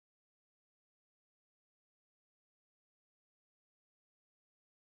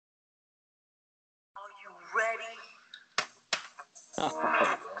ready?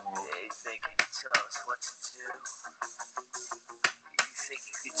 Oh, They think you can tell us what to do. You think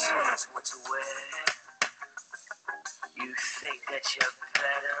you can choose what to wear. You think that you're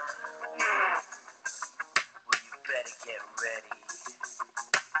better. Well, you better get ready.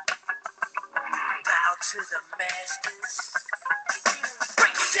 Bow to the masters.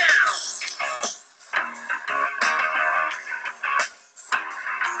 Break it down.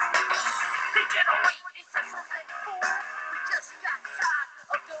 They generate what they say something for. We just got tired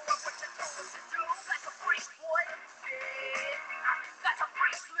of doing what you told us to do. That's a freak, boy. Yeah. That's a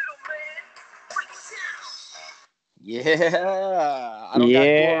freak, little man. Break it down. Yeah. I don't got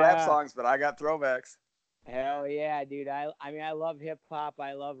cool rap yeah. songs, but I got throwbacks. Hell yeah, dude. I mean, I love hip hop.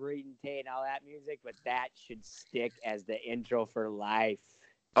 I love Reed and Tate and all that music, but that should stick as the intro for life.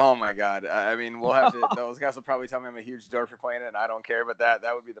 Oh my God! I mean, we'll have to. Those guys will probably tell me I'm a huge dork for playing it, and I don't care. But that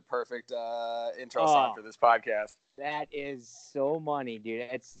would be the perfect intro song for this podcast. That is so money, dude.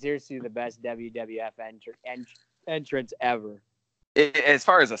 It's seriously the best WWF entrance ever. As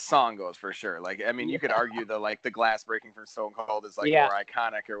far as a song goes, for sure. Like, I mean, you could argue the glass breaking from Stone Cold is more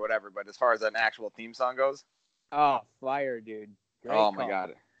iconic or whatever. But as far as an actual theme song goes, oh, fire, dude! Great oh call. my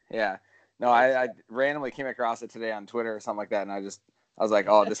God, yeah. No, I randomly came across it today on Twitter or something like that, and I was like,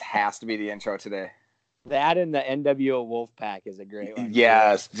 oh, this has to be the intro today. That and the NWO Wolfpack is a great one.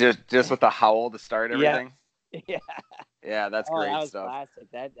 Yes, just with the howl to start everything. Yeah. Yeah, that's great that was stuff.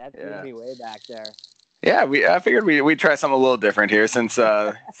 Classic. That threw me way back there. Yeah, I figured we'd try something a little different here since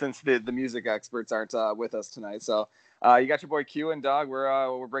the music experts aren't with us tonight. So you got your boy Q and Doug.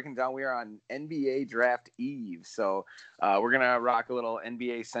 We're breaking down. We are on NBA Draft Eve, so we're gonna rock a little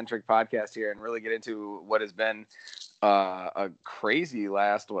NBA centric podcast here and really get into what has been a crazy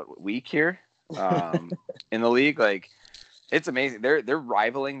last week here in the league. Like, it's amazing. They're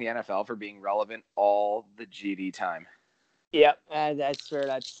rivaling the NFL for being relevant all the GD time. Yep, that's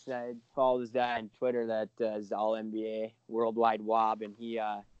fair. I follow this guy on Twitter that is all NBA Worldwide Wob, and he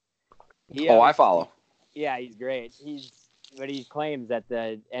I follow. Yeah, he's great. But he claims that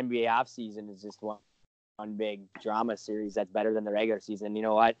the NBA offseason is just one big drama series that's better than the regular season. You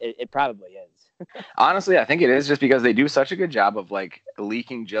know what? It probably is. Honestly, I think it is just because they do such a good job of like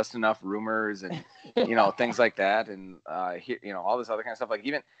leaking just enough rumors and things like that, and all this other kind of stuff. Like,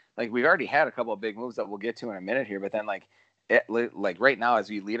 even like we've already had a couple of big moves that we'll get to in a minute here, but then like right now as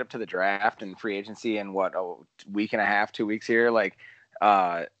we lead up to the draft and free agency in a week and a half, 2 weeks here,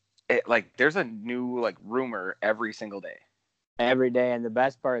 there's a new rumor every single day. Every day, and the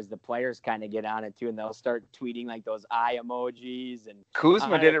best part is the players kind of get on it too, and they'll start tweeting like those eye emojis. And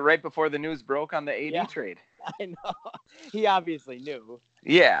Kuzma did it right before the news broke on the AD trade. I know. He obviously knew.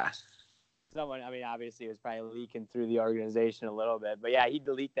 Yeah. Someone, obviously it was probably leaking through the organization a little bit, but yeah, he'd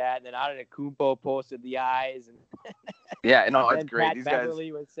delete that. And then Antetokounmpo posted the eyes, and yeah, no, it's great. Pat These Beverly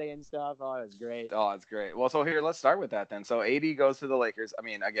guys was saying stuff. Oh, it was great. Oh, it's great. Well, so here, let's start with that then. So AD goes to the Lakers. I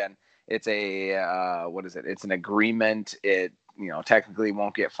mean, again, it's a what is it? It's an agreement. It technically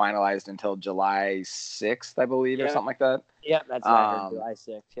won't get finalized until July 6th, I believe, or something like that. Yep, that's what I heard, July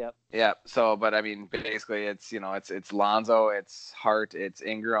 6th. Yep. Yeah. So, but I mean, basically, it's it's Lonzo, it's Hart, it's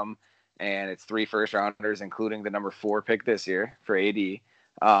Ingram, and it's 3 first-rounders, including the number 4 pick this year for AD.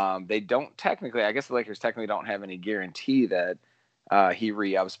 They don't technically, I guess the Lakers technically don't have any guarantee that he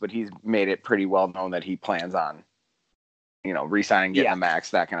re-ups, but he's made it pretty well known that he plans on, re-signing, getting the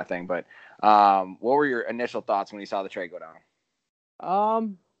max, that kind of thing. But what were your initial thoughts when you saw the trade go down?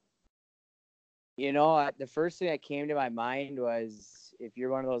 The first thing that came to my mind was, if you're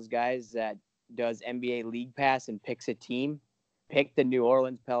one of those guys that does NBA League Pass and picks a team, pick the New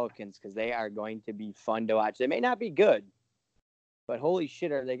Orleans Pelicans, because they are going to be fun to watch. They may not be good, but holy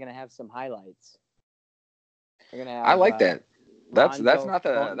shit, are they going to have some highlights? They're gonna have, I like that. That's Lonzo,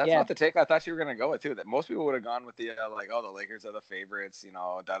 not the take I thought you were gonna go with too. That most people would have gone with the the Lakers are the favorites, Yeah.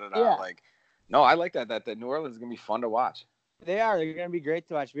 No, I like that the New Orleans is gonna be fun to watch. They are. They're going to be great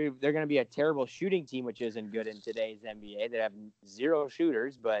to watch. They're going to be a terrible shooting team, which isn't good in today's NBA. They have 0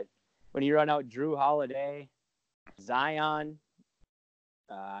 shooters, but when you run out Drew Holiday, Zion,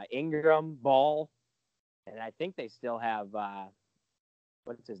 Ingram, Ball, and I think they still have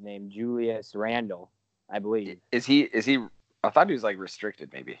what's his name, Julius Randle, I believe. Is he? I thought he was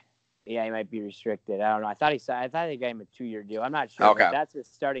restricted, maybe. Yeah, he might be restricted. I don't know. I thought they got him a 2-year deal. I'm not sure. Okay. But that's his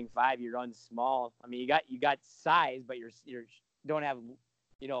starting 5. You run small. I mean, you got size, but you don't have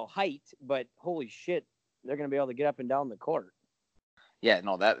height. But holy shit, they're gonna be able to get up and down the court. Yeah,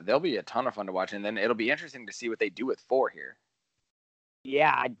 no, they'll be a ton of fun to watch, and then it'll be interesting to see what they do with 4 here.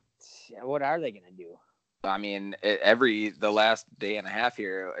 Yeah, what are they gonna do? I mean, the last day and a half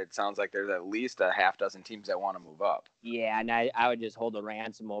here, it sounds like there's at least a half dozen teams that want to move up. Yeah, and I would just hold a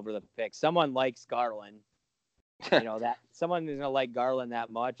ransom over the pick. Someone likes Garland. That someone is gonna like Garland that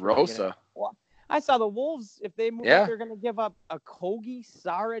much. Rosa. I saw the Wolves. If they move up, they're gonna give up a Kogi,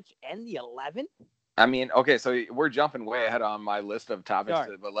 Saric, and the 11. I mean, okay, so we're jumping way ahead on my list of topics,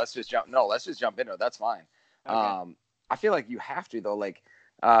 but let's just jump. No, let's just jump into it. That's fine. Okay. I feel like you have to though. Like,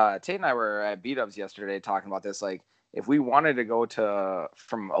 Tate and I were at B-Dubs yesterday talking about this. Like, if we wanted to go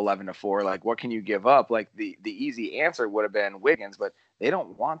from 11 to 4, like, what can you give up? Like, the easy answer would have been Wiggins, but they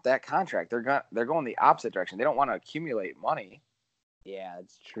don't want that contract. They're going the opposite direction. They don't want to accumulate money. Yeah,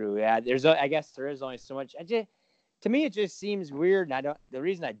 that's true. Yeah, I guess there is only so much. To me, it just seems weird. And the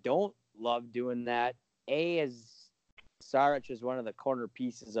reason I don't love doing that, is Saric is one of the corner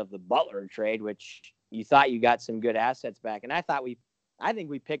pieces of the Butler trade, which you thought you got some good assets back, and I think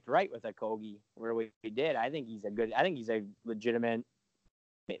we picked right with Okogie where we did. I think he's a legitimate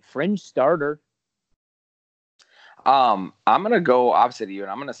fringe starter. I'm gonna go opposite of you,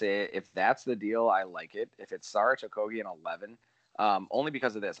 and I'm gonna say if that's the deal, I like it. If it's Saric, Okogie, and 11, only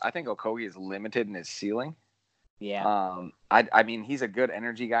because of this, I think Okogie is limited in his ceiling. Yeah. I mean, he's a good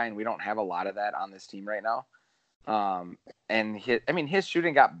energy guy, and we don't have a lot of that on this team right now. And his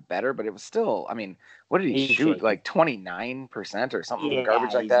shooting got better, but it was still, I mean, what did he shoot? Shaking. Like 29% or something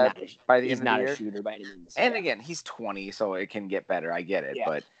garbage like that by the end of the year? He's not a shooter by any means. And again, he's 20, so it can get better. I get it. Yeah.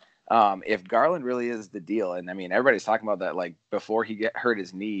 But if Garland really is the deal, and I mean, everybody's talking about that, like before he hurt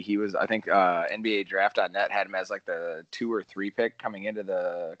his knee, he was, I think, NBA Draft.net had him as like the 2 or 3 pick coming into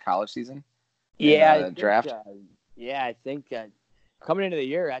the college season. Yeah. Draft. I think coming into the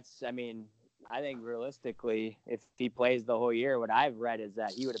year, I think realistically, if he plays the whole year, what I've read is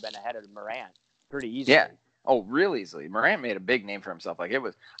that he would have been ahead of Morant pretty easily. Yeah. Oh, real easily. Morant made a big name for himself. Like, it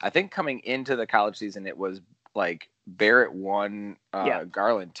was, I think coming into the college season, it was like Barrett 1,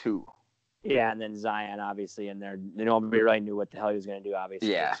 Garland 2. Yeah, and then Zion obviously in there. Nobody really knew what the hell he was going to do.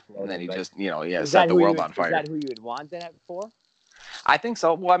 Obviously. Yeah, and then he just set the world on fire. Is that who you would want then at 4? I think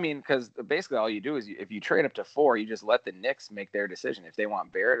so. Well, I mean, because basically all you do is if you trade up to 4, you just let the Knicks make their decision if they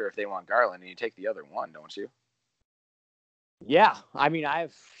want Barrett or if they want Garland, and you take the other one, don't you? Yeah, I mean,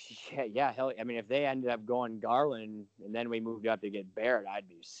 if they ended up going Garland and then we moved up to get Barrett, I'd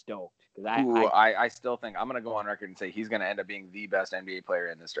be stoked. I still think I'm going to go on record and say he's going to end up being the best NBA player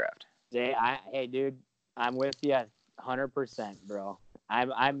in this draft. Hey, dude, I'm with you 100%, bro. I'm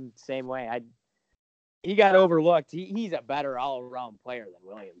the same way. He got overlooked. He's a better all-around player than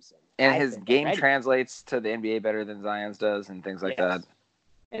Williamson. And his game translates to the NBA better than Zion's does and things like that.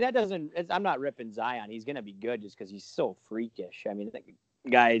 And I'm not ripping Zion. He's going to be good just because he's so freakish. I mean,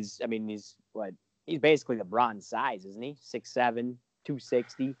 he's basically LeBron size, isn't he? 6'7",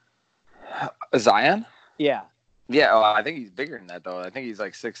 260. Zion? Yeah. Yeah, I think he's bigger than that, though. I think he's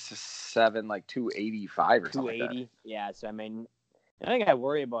like 6'7", like 285 or something 280. Like that. Yeah, so I mean, I think I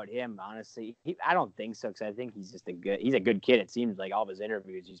worry about him, honestly. I don't think so, because I think he's just he's a good kid. It seems like all of his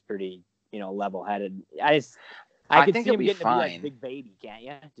interviews, he's pretty, level-headed. I could think see him getting fine. to be like big baby, can't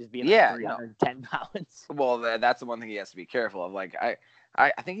you? Just being like 310 pounds. Well, that's the one thing he has to be careful of. Like,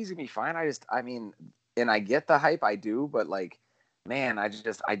 I think he's going to be fine. And I get the hype, I do, but like, man,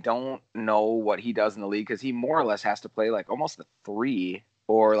 I don't know what he does in the league, because he more or less has to play like almost a 3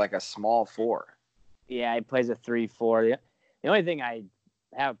 or like a small 4. Yeah, he plays a 3-4. The only thing I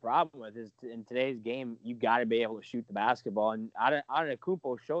have a problem with is in today's game, you got to be able to shoot the basketball. And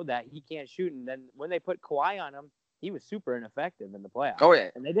Antetokounmpo showed that he can't shoot. And then when they put Kawhi on him, he was super ineffective in the playoffs. Oh,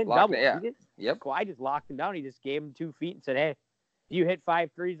 yeah. And they didn't double him. Yep. Kawhi just locked him down. He just gave him 2 feet and said, hey, if you hit 5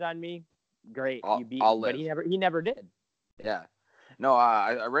 threes on me, great. You beat me. But he never did. Yeah. No,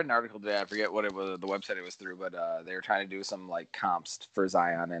 I read an article today. I forget what it was, the website it was through, but they were trying to do some like comps for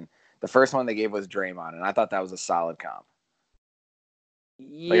Zion. And the first one they gave was Draymond. And I thought that was a solid comp.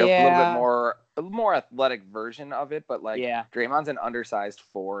 Like a little bit more athletic version of it, but like Draymond's an undersized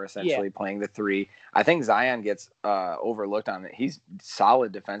 4 essentially playing the 3. I think Zion gets overlooked on it. He's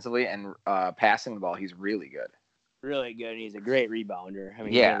solid defensively and passing the ball. He's really good. Really good. And he's a great rebounder. I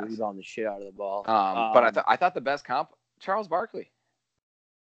mean, he's going to rebound the shit out of the ball. But I thought the best comp, Charles Barkley.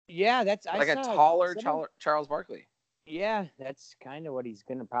 Yeah, a taller Charles Barkley. Yeah, that's kind of what he's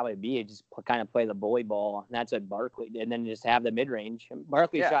going to probably be. Just kind of play the bully ball. And that's what Barkley did. And then just have the mid-range.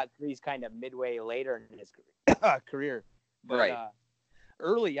 Barkley shot threes kind of midway later in his career. But,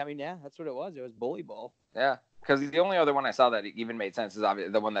 early, that's what it was. It was bully ball. Yeah, because the only other one I saw that even made sense is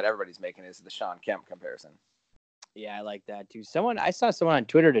obviously the one that everybody's making is the Sean Kemp comparison. Yeah, I like that too. I saw someone on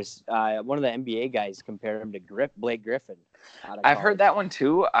Twitter, one of the NBA guys compared him to Blake Griffin. I've heard that one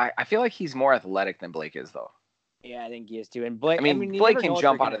too. I feel like he's more athletic than Blake is, though. Yeah, I think he is too. And Blake, I mean, Blake can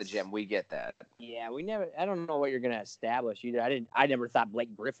jump out of the gym. We get that. Yeah, I don't know what you're gonna establish either. I never thought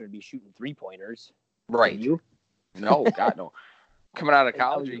Blake Griffin would be shooting 3-pointers. Right. Did you? No, God, no. Coming out of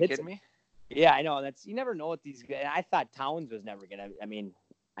college, are you kidding me? Yeah, I know. You never know what these guys. I thought Towns was never gonna. I mean,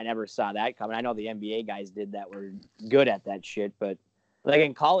 I never saw that coming. I know the NBA guys did that, were good at that shit, but like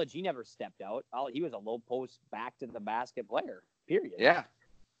in college, he never stepped out. He was a low post back to the basket player. Period. Yeah.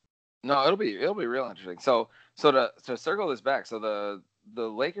 No, it'll be real interesting. So to circle this back, so the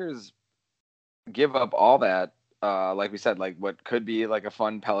Lakers give up all that, like we said, like what could be like a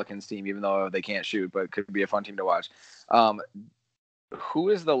fun Pelicans team, even though they can't shoot, but could be a fun team to watch. Who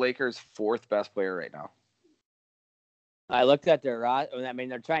is the Lakers' fourth best player right now? I looked at their roster. I mean,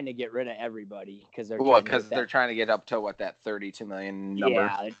 they're trying to get rid of everybody because they're trying to get up to that $32 million number.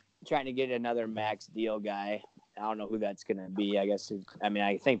 Yeah, they're trying to get another max deal guy. I don't know who that's going to be.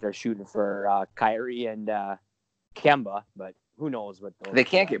 I think they're shooting for Kyrie and Kemba, but who knows what those. They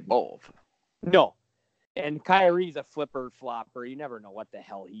can't get both. No. And Kyrie's a flipper flopper. You never know what the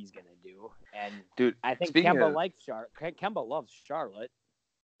hell he's going to do. And dude, I think Kemba Kemba loves Charlotte.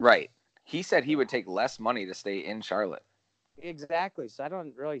 Right. He said he would take less money to stay in Charlotte. Exactly. So I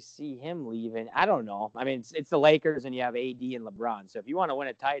don't really see him leaving. I don't know. I mean, it's the Lakers and you have AD and LeBron. So if you want to win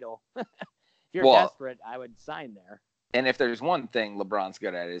a title, if you're desperate, I would sign there. And if there's one thing LeBron's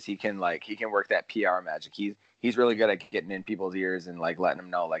good at is he can work that PR magic. He's really good at getting in people's ears and like letting them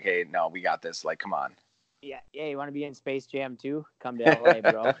know like, hey, no, we got this. Like, come on. Yeah. You want to be in Space Jam too? Come to LA,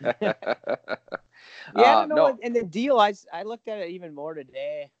 bro. I don't know. No. And the deal, I looked at it even more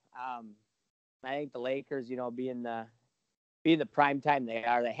today. I think the Lakers, being the prime time they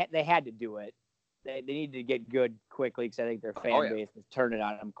are, they had to do it. They need to get good quickly because I think their fan base is turning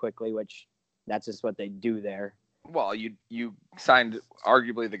on them quickly, which that's just what they do there. Well, you signed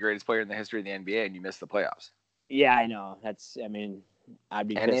arguably the greatest player in the history of the NBA and you missed the playoffs. Yeah, I know. I'd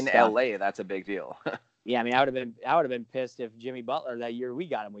be pissed. And in LA, that's a big deal. Yeah, I mean, I would have been pissed if Jimmy Butler that year we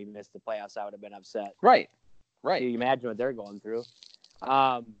got him, we missed the playoffs. I would have been upset. Right. So you imagine what they're going through.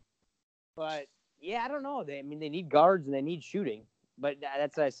 But yeah, I don't know. They need guards and they need shooting. But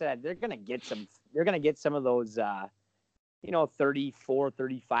that's what I said. They're gonna get some. They're gonna get some of those, 34,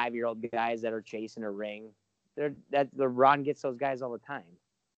 35-year-old guys that are chasing a ring. LeBron gets those guys all the time.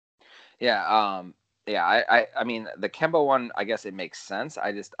 Yeah. I mean, the Kemba one, I guess it makes sense.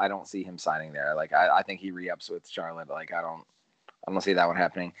 I don't see him signing there. Like, I think he re-ups with Charlotte. Like, I don't see that one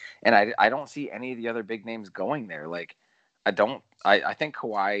happening. And I don't see any of the other big names going there. Like, I think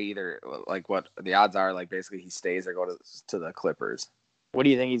Kawhi either, like, what the odds are, like, basically he stays or go to the Clippers. What do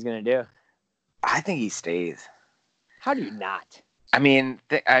you think he's going to do? I think he stays. How do you not?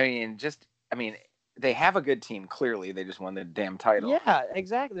 They have a good team. Clearly, they just won the damn title. Yeah,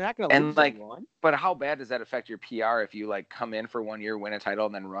 exactly. They're not going to lose anyone. But how bad does that affect your PR if you like come in for 1 year, win a title,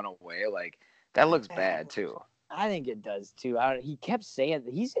 and then run away? Like that looks bad too. I think it does too. He kept saying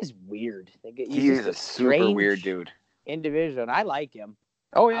he's just weird. He's a super weird dude. Individual, and I like him.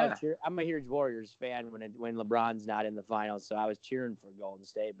 Oh yeah, I'm a huge Warriors fan when LeBron's not in the finals, so I was cheering for Golden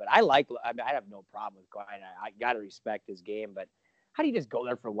State. But I have no problem with Kawhi. I got to respect his game, but. How do you just go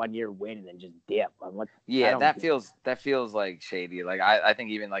there for 1 year, win, and then just dip? That feels like shady. Like I think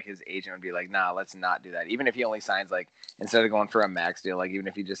even like his agent would be like, nah, let's not do that. Even if he only signs like instead of going for a max deal, like even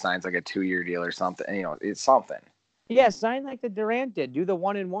if he just signs like a 2-year deal or something, it's something. Yeah, sign like the Durant did. Do the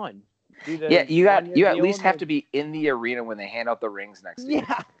 1-1. You at least have to be in the arena when they hand out the rings next year.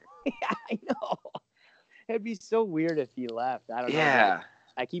 Yeah, I know. It'd be so weird if he left. I don't know. Yeah.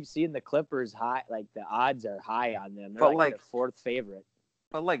 I keep seeing the Clippers high, like the odds are high on them. They're like the fourth favorite.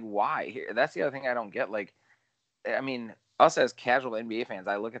 But like, why? That's the other thing I don't get. Like, I mean, us as casual NBA fans,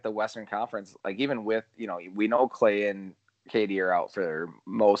 I look at the Western Conference. Like, even with we know Clay and KD are out for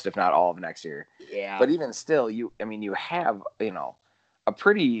most, if not all, of next year. Yeah. But even still, you have a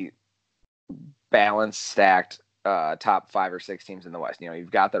pretty balanced, stacked top 5 or 6 teams in the West. You've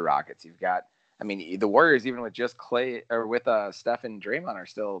got the Rockets. You've got. I mean, the Warriors, even with just Clay or with Steph and Draymond, are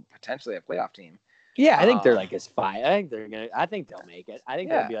still potentially a playoff team. Yeah, I think they're like a 5. I think they'll make it. I think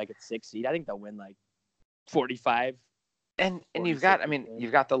they'll be like a 6 seed. I think they'll win like 45. And you've got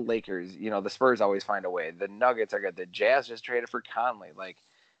the Lakers. The Spurs always find a way. The Nuggets are good. The Jazz just traded for Conley. Like,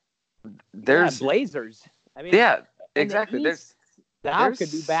 there's Blazers. I mean, yeah, exactly. The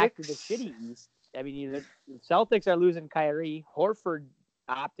could be back to the shitty East. I mean, the Celtics are losing Kyrie. Horford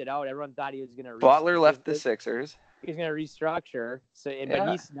opted out. Everyone thought he was going to. Butler left the Sixers. he's going to restructure. So,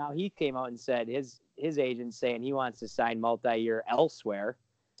 but he came out and said his agent's saying he wants to sign multi-year elsewhere.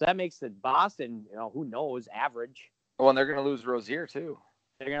 So that makes the Boston, who knows, average. Well, and they're going to lose Rozier too.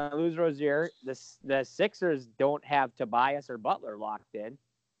 They're going to lose Rozier. The Sixers don't have Tobias or Butler locked in.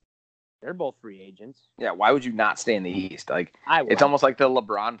 They're both free agents. Yeah, why would you not stay in the East? Like, it's almost like the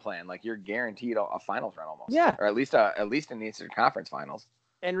LeBron plan. Like, you're guaranteed a finals run almost. Yeah, or at least in the Eastern Conference Finals.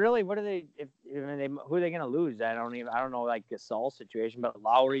 And really, what are they? Who are they going to lose? I don't know, like Gasol situation, but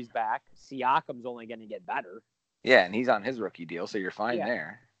Lowry's back. Siakam's only going to get better. Yeah, and he's on his rookie deal, so you're fine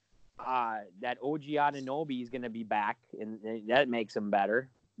there. That OG Anunoby is going to be back, and that makes him better.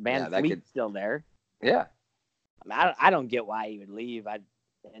 Van Fleet's still there. Yeah. I don't get why he would leave.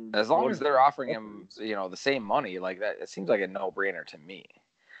 As long as they're offering him, the same money, like that, it seems like a no-brainer to me.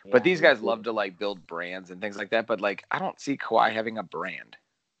 Yeah, but these guys love to like build brands and things like that. But like, I don't see Kawhi having a brand.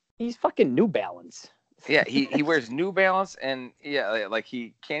 He's fucking New Balance. Yeah, he wears New Balance, and like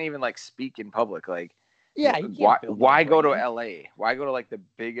he can't even like speak in public. Like, yeah, why go to LA? Why go to like the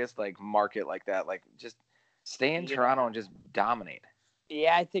biggest like market like that? Like, just stay in Toronto and just dominate.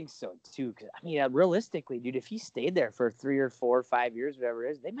 Yeah, I think so too. Cause realistically, dude, if he stayed there for 3 or 4 or 5 years, whatever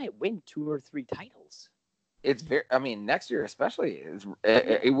it is, they might win 2 or 3 titles. It's very. I mean, next year especially,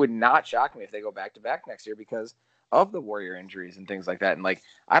 it would not shock me if they go back to back next year because of the Warrior injuries and things like that. And like,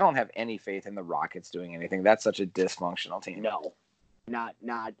 I don't have any faith in the Rockets doing anything. That's such a dysfunctional team. No,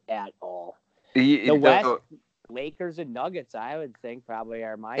 not at all. The West, Lakers and Nuggets, I would think probably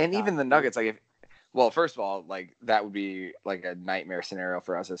are my. And even the Nuggets, like first of all, like that would be like a nightmare scenario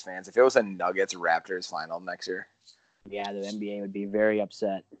for us as fans if it was a Nuggets Raptors final next year. Yeah, the NBA would be very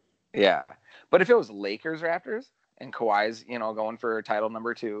upset. Yeah, but if it was Lakers Raptors and Kawhi's, going for title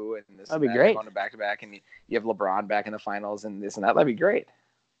number 2 and this, that'd be great. Going to back to back, and you have LeBron back in the finals and this and that, that'd be great.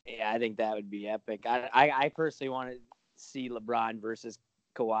 Yeah, I think that would be epic. I personally want to see LeBron versus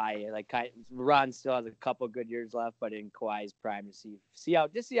Kawhi. Like, LeBron still has a couple good years left, but in Kawhi's prime to see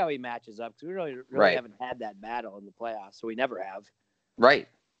how he matches up because we really haven't had that battle in the playoffs, so we never have. Right.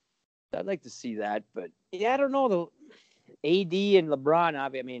 I'd like to see that, but yeah, I don't know the AD and LeBron.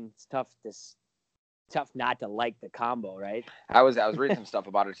 I mean, it's tough not to like the combo, right? I was reading some stuff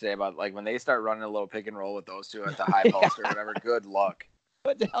about it today about like when they start running a little pick and roll with those two at the high post or whatever. Good luck.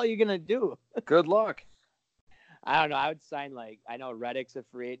 What the hell are you gonna do? Good luck. I don't know. I would sign I know Redick's a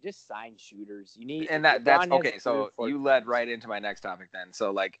free agent. Just sign shooters. You need and that's okay. So you led right into my next topic then.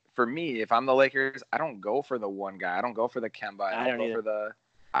 So like for me, if I'm the Lakers, I don't go for the one guy. I don't go for the Kemba.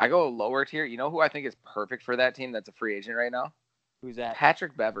 I go lower tier. You know who I think is perfect for that team? That's a free agent right now. Who's that?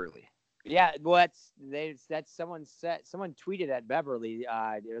 Patrick Beverley. Yeah, well, that's someone tweeted at Beverly.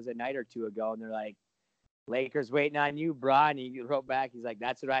 It was a night or two ago, and they're like, "Lakers waiting on you, bro." And he wrote back, he's like,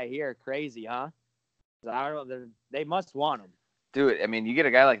 "That's what I hear. Crazy, huh?" I don't know. They must want him. Dude, I mean, you get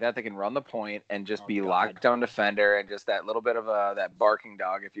a guy like that can run the point and just be lockdown defender and just that little bit of that barking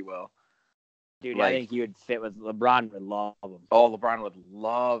dog, if you will. Dude, I think he would fit with LeBron. Would love him. Oh, LeBron would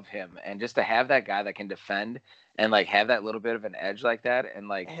love him, and just to have that guy that can defend and like have that little bit of an edge like that, and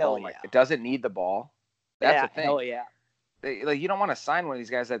like, it doesn't need the ball. That's the thing. Hell yeah. You don't want to sign one of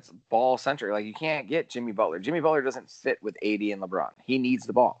these guys that's ball centric. Like, you can't get Jimmy Butler. Jimmy Butler doesn't fit with AD and LeBron. He needs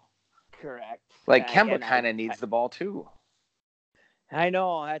the ball. Correct. Like Kemba kind of needs the ball too. I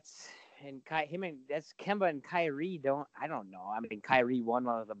know that's Kemba and Kyrie I don't know. I mean, Kyrie won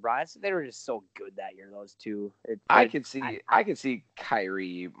one of the LeBron. They were just so good that year. Those two. I could see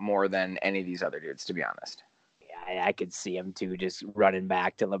Kyrie more than any of these other dudes, to be honest. Yeah, I could see him too, just running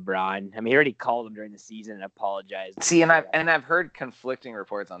back to LeBron. I mean, he already called him during the season and apologized. See, and I've heard conflicting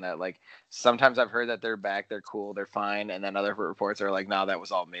reports on that. Like, sometimes I've heard that they're back, they're cool, they're fine, and then other reports are like, no, that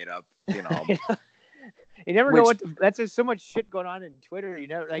was all made up. You know. You never know that's just so much shit going on in Twitter. You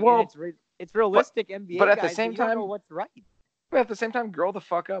know, like it's realistic NBA. But at guys, the same time, you don't know what's right. But at the same time, grow the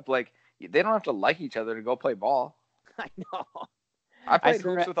fuck up. Like, they don't have to like each other to go play ball. I know. I played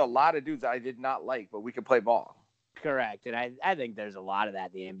hoops with a lot of dudes I did not like, but we could play ball. Correct, and I think there's a lot of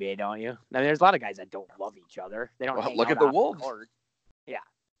that in the NBA, don't you? I mean, there's a lot of guys that don't love each other. They don't. Well, look at the Wolves. Yeah.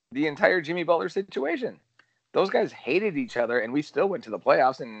 The entire Jimmy Butler situation. Those guys hated each other, and we still went to the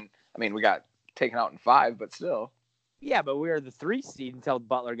playoffs. And I mean, we got taken out in 5, but still. Yeah, but we were the 3 seed until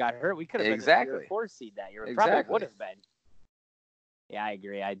Butler got hurt. We could have been the 3 or 4 seed that year. Probably would have been. Yeah, I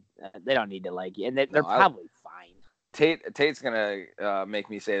agree. They don't need to like you, and they're probably fine. Tate's gonna make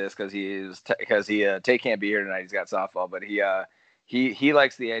me say this because Tate can't be here tonight. He's got softball, but he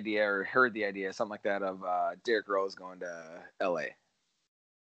likes the idea or heard the idea, something like that, of Derrick Rose going to LA.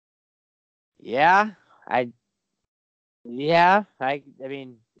 Yeah, I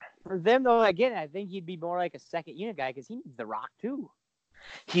mean, For them, though, again, I think he'd be more like a second unit guy because he needs the rock, too.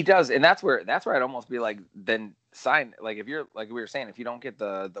 He does, and that's where I'd almost be like, then sign, like, if you're, like we were saying, if you don't get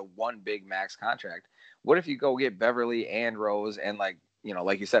the one big max contract, what if you go get Beverly and Rose and, like, you know,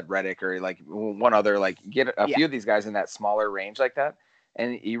 like you said, Reddick, or like one other, like, get a few of these guys in that smaller range like that,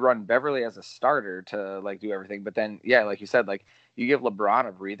 and you run Beverly as a starter to, like, do everything, but then, yeah, like you said, like, you give LeBron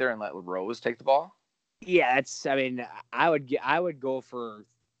a breather and let Rose take the ball. Yeah, I mean, I would go for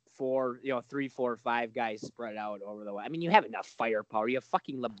 3, 4, 5 guys spread out over the way. I mean, you have enough firepower. You have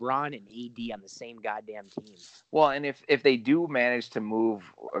fucking LeBron and AD on the same goddamn team. Well, and if they do manage to move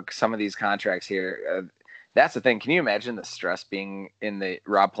some of these contracts here, that's the thing. Can you imagine the stress being in the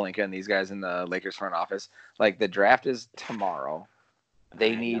Rob Pelinka and these guys in the Lakers front office? Like, the draft is tomorrow.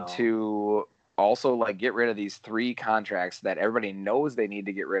 They need to also, like, get rid of these 3 contracts that everybody knows they need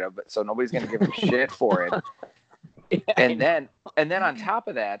to get rid of, but so nobody's going to give them shit for it. Yeah, and then on top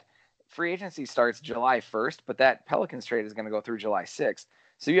of that, free agency starts July 1st, but that Pelicans trade is going to go through July 6th.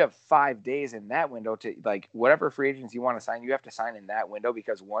 So you have 5 days in that window to, like, whatever free agents you want to sign, you have to sign in that window,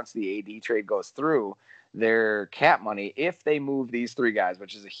 because once the AD trade goes through, their cap money, if they move these 3 guys,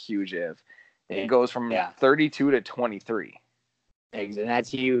 which is a huge if, it goes from 32 to 23. And that's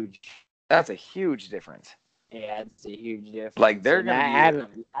huge. That's a huge difference. Yeah, it's a huge difference. Like, they're going to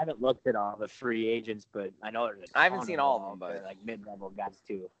be... I haven't looked at all the free agents, but I know there's I haven't seen all of them, but like mid-level guys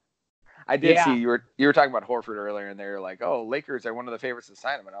too. I did see you were talking about Horford earlier, and they were like, "Oh, Lakers are one of the favorites to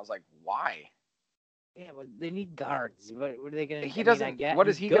sign him," and I was like, "Why?" Yeah, well, they need guards. What are they going to? He doesn't. What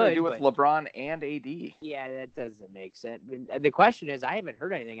is he going to do with LeBron and AD? Yeah, that doesn't make sense. The question is, I haven't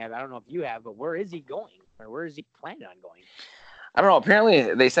heard anything. I don't know if you have, but where is he going, or where is he planning on going? I don't know.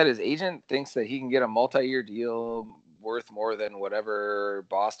 Apparently, they said his agent thinks that he can get a multi-year deal worth more than whatever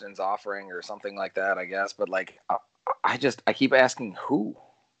Boston's offering, or something like that, I guess. But, like, I keep asking who.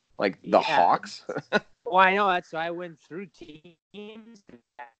 Like, the Hawks? Well, I know. That's why I went through teams.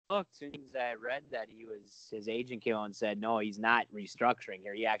 Looked, as soon as I read that his agent came out and said, no, he's not restructuring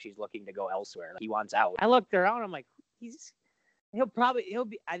here. He actually is looking to go elsewhere. Like, he wants out. I looked around. I'm like, he'll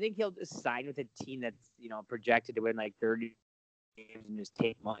be. I think he'll just sign with a team that's, you know, projected to win like 30 games and just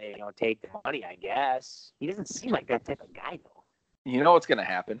take money. You know, take the money. I guess he doesn't seem like that type of guy, though. You know what's gonna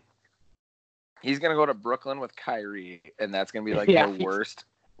happen? He's gonna go to Brooklyn with Kyrie, and that's gonna be like the worst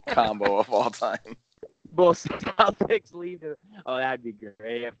combo of all time. Both Celtics leave. Oh, that'd be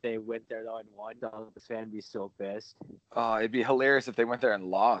great if they went there though and won. Celtics fan would be so pissed. Oh, it'd be hilarious if they went there and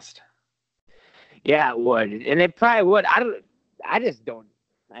lost. Yeah, it would, and they probably would. I just don't.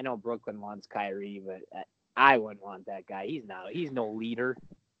 I know Brooklyn wants Kyrie, but I wouldn't want that guy. He's no leader.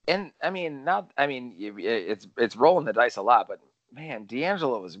 And it's rolling the dice a lot, but man,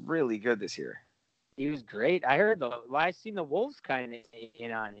 D'Angelo was really good this year. He was great. I heard I seen the Wolves kind of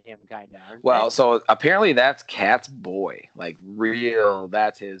in on him, kind of. Well, so apparently that's Cat's boy, like real.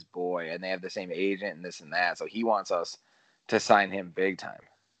 That's his boy, and they have the same agent and this and that. So he wants us to sign him big time.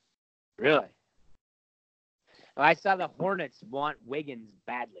 Really? Well, I saw the Hornets want Wiggins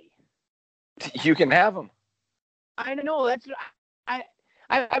badly. You can have him. I know. That's I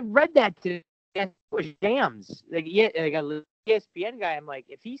read that today. It was jams. Like a ESPN guy. I'm like,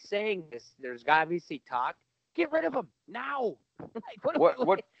 if he's saying this, there's obviously talk. Get rid of him now. Like,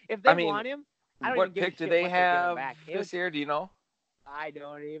 what if they want him? I don't what pick do they have this year? Do you know? I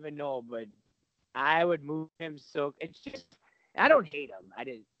don't even know, but I would move him. So it's just, I don't hate him.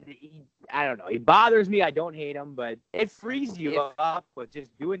 I don't know. He bothers me. I don't hate him, but it frees you up with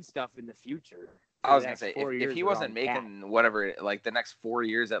just doing stuff in the future. I was gonna say, if he wasn't making whatever, like the next 4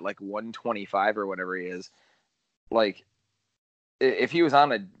 years at like 125 or whatever he is, like, if he was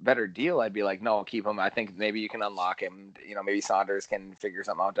on a better deal, I'd be like, no, keep him. I think maybe you can unlock him. You know, maybe Saunders can figure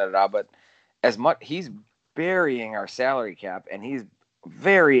something out. But as much, he's burying our salary cap, and he's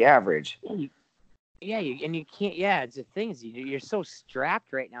very average. Yeah, you can't. Yeah, it's the thing is you're so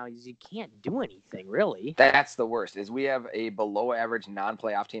strapped right now. You can't do anything really. That's the worst. Is we have a below average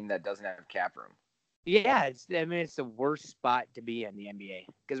non-playoff team that doesn't have cap room. Yeah, it's the worst spot to be in the NBA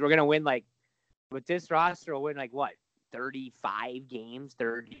because we're gonna win with this roster. We'll win like what? 35 games,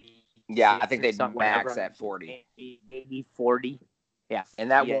 30. Yeah, I think they'd max at 40. Maybe 40. Yeah,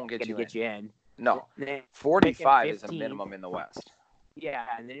 and that won't get you in. No, 45 is a minimum in the West. Yeah,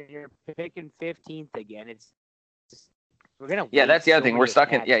 and then you're picking 15th again. We're gonna. Yeah, that's the other thing. We're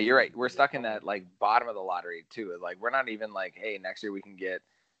stuck in. Yeah, you're right. We're stuck in that like bottom of the lottery too. Like we're not even like, hey, next year we can get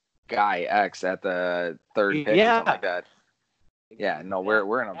guy X at the third pick or something like that. Yeah, no,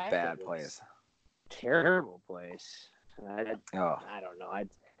 we're in a bad place. Terrible place. I don't know.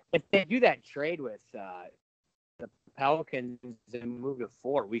 If they do that trade with the Pelicans and move to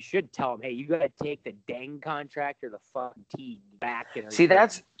 4. We should tell them, hey, you got to take the Deng contract or the fucking Teague back. See,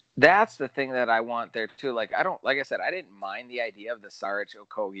 that's the thing that I want there too. Like I said, I didn't mind the idea of the Saric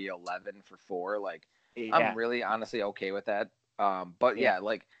Okogie 11 for 4. Like I'm really honestly okay with that. But yeah,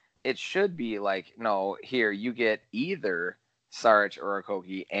 like it should be like, no, here you get either Saric or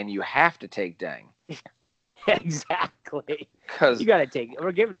Okogie, and you have to take Deng. Exactly. Because you got to take.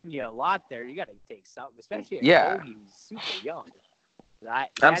 We're giving you a lot there. You got to take something, especially Okogie, who's super young.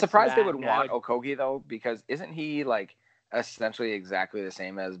 I'm surprised they would want Okogie though, because isn't he like essentially exactly the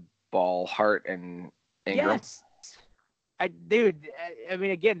same as Ball, Hart, and Ingram? Yes. I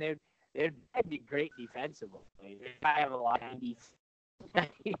mean, again, they'd be great defensively. They have a lot of defense.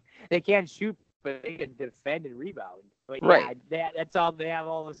 They can't shoot, but they can defend and rebound. But right. That's all. They have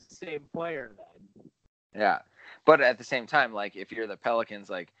all the same player then. Yeah, but at the same time, like if you're the Pelicans,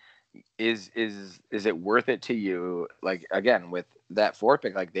 like is it worth it to you? Like again, with that 4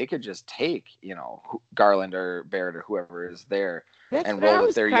 pick, like they could just take Garland or Barrett or whoever is there and roll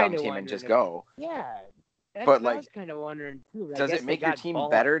with their young team and just go. Yeah. But like, I was kind of wondering too. Does it make your team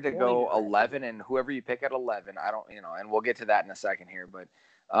better to go 11 and whoever you pick at 11? I don't, and we'll get to that in a second here, but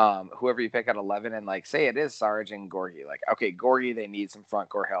whoever you pick at 11 and like say it is Sarge and Gorgie, like okay, Gorgie they need some front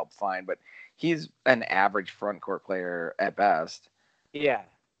court help, fine, but he's an average front court player at best. Yeah.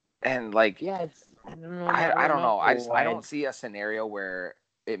 And like, I don't know. I don't see a scenario where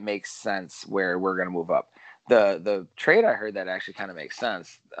it makes sense where we're gonna move up. The trade I heard that actually kind of makes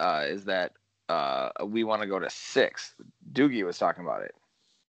sense is that. We want to go to 6. Doogie was talking about it.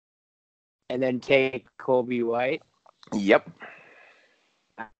 And then take Kobe White? Yep.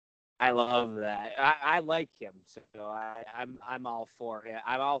 I love that. I like him, so I'm all for him.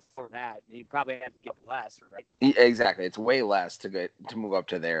 I'm all for that. You probably have to get less, right? Exactly. It's way less to move up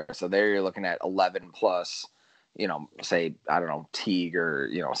to there. So there you're looking at 11 plus, say, I don't know, Teague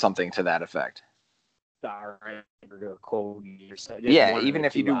or, something to that effect. Yeah, even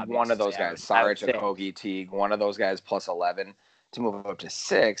if you do one of those guys, Saric, Okogie, Teague, one of those guys plus 11 to move up to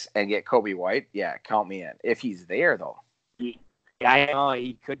 6 and get Kobe White, yeah, count me in. If he's there, though. Yeah, I know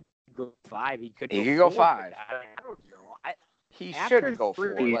he could go 5. He could go 5. I don't know. He should go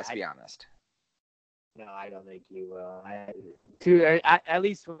 4, let's be honest. No, I don't think he will. At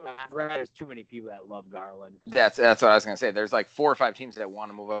least there's too many people that love Garland. That's what I was gonna say. There's like 4 or 5 teams that want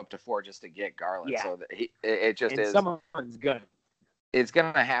to move up to 4 just to get Garland. Yeah. So it just is. Someone's good. It's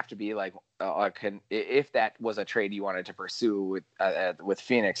gonna have to be like if that was a trade you wanted to pursue with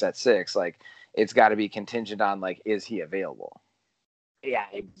Phoenix at 6, like it's got to be contingent on like is he available? Yeah,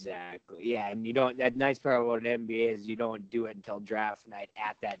 exactly. Yeah, and you don't. That nice part about an NBA is you don't do it until draft night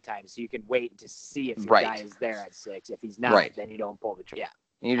at that time, so you can wait to see if your guy is there at 6. If he's not, then you don't pull the trigger. Yeah,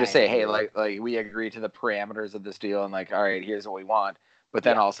 and you just say, hey, like we agree to the parameters of this deal, and like, all right, here's what we want. But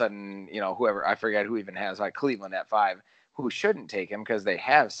then all of a sudden, whoever I forget who even has like Cleveland at 5, who shouldn't take him because they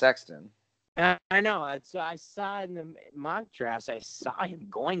have Sexton. I know. I saw in the mock drafts, I saw him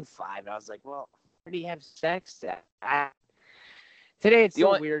going 5, and I was like, well, where do you have Sexton? Today it's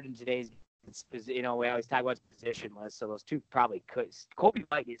so weird in today's, we always talk about positionless, so those two probably could. Kobe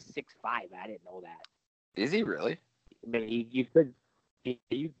White is 6'5". I didn't know that. Is he really? I mean, you could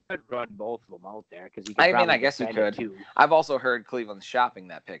run both of them out there because I guess you could. Too. I've also heard Cleveland's shopping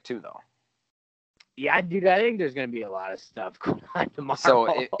that pick too, though. Yeah, dude, I think there's going to be a lot of stuff going on tomorrow.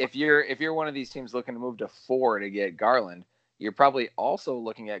 So if you're one of these teams looking to move to 4 to get Garland, you're probably also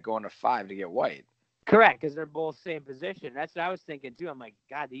looking at going to 5 to get White. Correct, because they're both same position. That's what I was thinking, too. I'm like,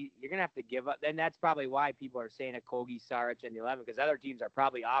 God, you're going to have to give up. And that's probably why people are saying Okogie, Saric, and the 11, because other teams are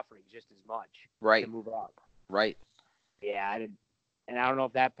probably offering just as much to move up. Right. Yeah, and I don't know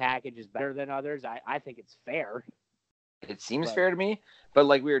if that package is better than others. I think it's fair. It seems fair to me. But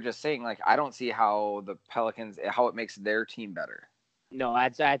like we were just saying, like I don't see how the Pelicans, how it makes their team better. No,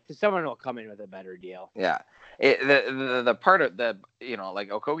 someone will come in with a better deal. Yeah. The part of the, like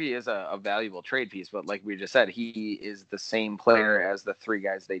Okogie is a valuable trade piece, but like we just said, he is the same player as the 3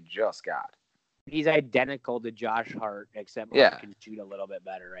 guys they just got. He's identical to Josh Hart, except he can shoot a little bit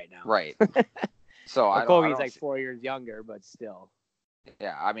better right now. Right. So Okogie's like 4 years younger, but still.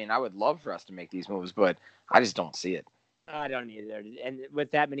 Yeah, I mean, I would love for us to make these moves, but I just don't see it. I don't either. And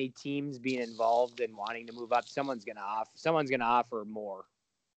with that many teams being involved and wanting to move up, someone's gonna offer more.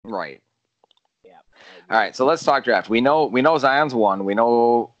 Right. Yeah. All right, so let's talk draft. We know Zion's 1. We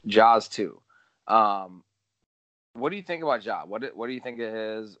know Ja's 2. What do you think about Ja? What do you think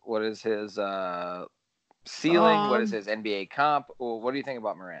what is his ceiling? What is his NBA comp? What do you think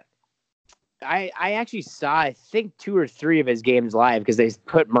about Morant? I actually saw, I think, 2 or 3 of his games live because they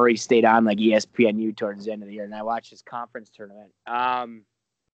put Murray State on like ESPNU towards the end of the year, and I watched his conference tournament.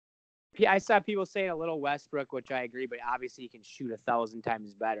 I saw people saying a little Westbrook, which I agree, but obviously he can shoot 1,000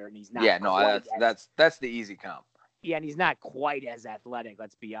 times better, and he's not. Yeah, no, that's the easy comp. Yeah, and he's not quite as athletic,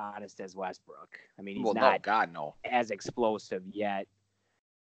 let's be honest, as Westbrook. I mean, he's Well, not no, God, no. as explosive yet.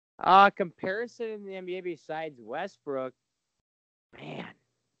 Comparison in the NBA besides Westbrook, man,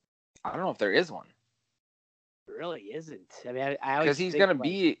 I don't know if there is one. it really isn't. I mean, I always because he's gonna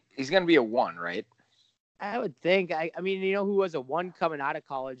be a 1, right? I would think. I mean, you know who was a 1 coming out of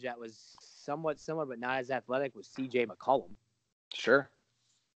college that was somewhat similar but not as athletic was C.J. McCollum. Sure.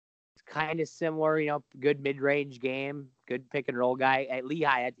 It's kind of similar, you know, good mid-range game, good pick and roll guy. At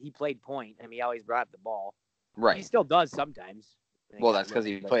Lehigh, he played point. I mean, he always brought up the ball. Right. He still does sometimes. Well, that's because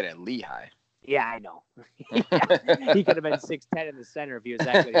he played at Lehigh. Yeah, I know. He could have been 6'10" in the center if he was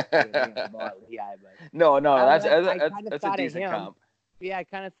that good at the ball at Lehigh. But no, that's a a decent comp. Yeah, I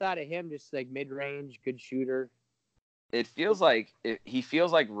kind of thought of him just like mid-range, good shooter. It feels like he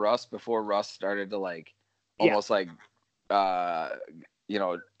feels like Russ before Russ started to like almost like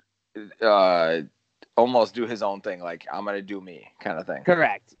almost do his own thing, like I'm gonna do me kind of thing.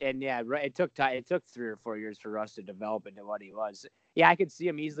 Correct. And yeah, it took time. It took 3 or 4 years for Russ to develop into what he was. Yeah, I could see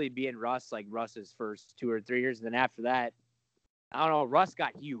him easily being Russ, like Russ's first 2 or 3 years, and then after that, I don't know. Russ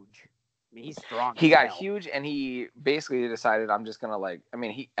got huge. I mean, he's strong. He got huge, and he basically decided, I'm just gonna like. I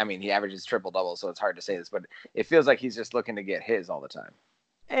mean, he averages triple double, so it's hard to say this, but it feels like he's just looking to get his all the time.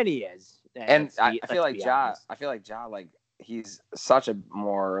 And he is. And I feel like Ja, like he's such a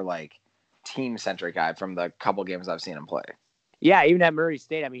more like team-centric guy from the couple games I've seen him play. Yeah, even at Murray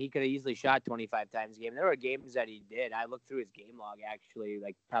State, I mean, he could have easily shot 25 times a game. There were games that he did. I looked through his game log, actually,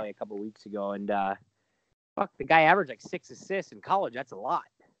 like probably a couple weeks ago, and the guy averaged like 6 assists in college. That's a lot.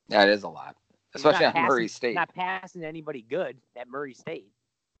 That is a lot, especially at Murray State. Not passing anybody good at Murray State.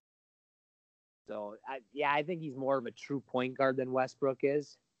 So, I think he's more of a true point guard than Westbrook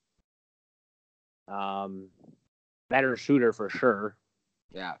is. Better shooter for sure.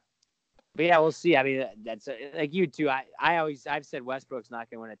 Yeah. But yeah, we'll see. I mean, that's like you too. I've said Westbrook's not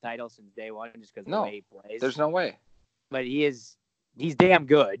going to win a title since day one just because of the way he plays. There's no way. But he's damn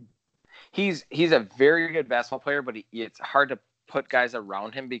good. He's a very good basketball player, but it's hard to put guys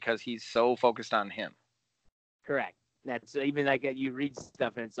around him because he's so focused on him. Correct. That's even like you read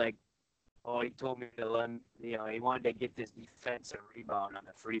stuff and it's like, oh, he told me to learn. You know, he wanted to get this defensive rebound on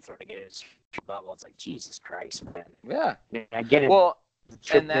the free throw to get his level. It's like Jesus Christ, man. Yeah. I get it. Well.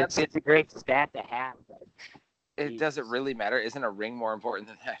 And it's a great stat to have. It doesn't really matter. Isn't a ring more important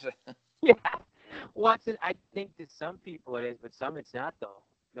than that? Yeah. Well, I think to some people it is, but some it's not, though.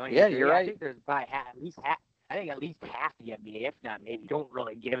 Yeah, you're right. I think there's probably at least half the NBA, if not maybe, don't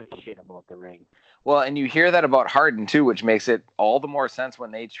really give a shit about the ring. Well, and you hear that about Harden, too, which makes it all the more sense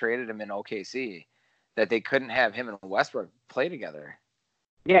when they traded him in OKC that they couldn't have him and Westbrook play together.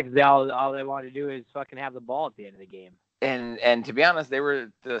 Yeah, because all they want to do is fucking have the ball at the end of the game. And to be honest, they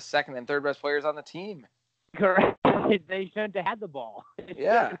were the second and third best players on the team. Correct. They shouldn't have had the ball.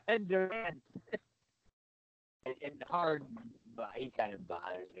 Yeah. And Durant. And Harden, he kind of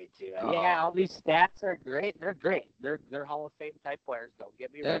bothers me too. Yeah, all these stats are great. They're great. They're Hall of Fame type players. Don't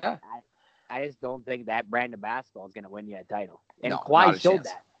get me wrong. Yeah. I just don't think that brand of basketball is going to win you a title. And no, Kawhi showed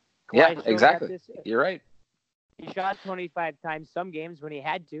that. Kawhi showed exactly. That You're right. He shot 25 times some games when he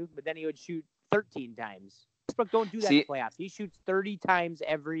had to, but then he would shoot 13 times. Westbrook don't do that in the playoffs. He shoots 30 times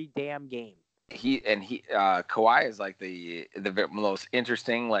every damn game. Kawhi is like the most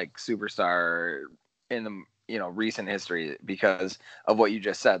interesting like superstar in the recent history because of what you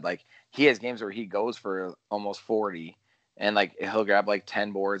just said. Like he has games where he goes for almost 40 and like he'll grab like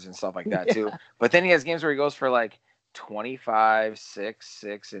 10 boards and stuff like that too. But then he has games where he goes for like 25, 6,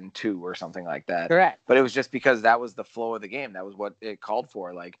 and 2 or something like that. Correct. But it was just because that was the flow of the game. That was what it called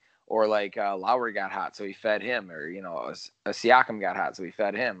for. Or Lowry got hot, so he fed him. Or, Siakam got hot, so he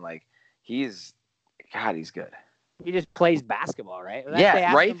fed him. Like, he's good. He just plays basketball, right?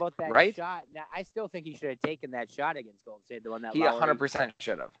 Yeah, right, about that right. Shot. Now, I still think he should have taken that shot against Golden State, the one that he 100%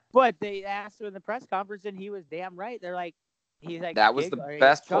 should have. But they asked him in the press conference, and he was damn right. They're like, that was the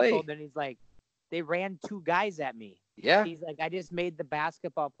best play. And he's like, they ran 2 guys at me. Yeah. He's like, I just made the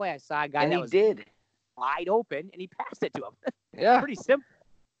basketball play. I saw a guy and that he was did wide open, and he passed it to him. Yeah. Pretty simple.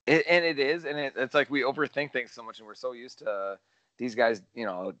 It's like we overthink things so much, and we're so used to these guys,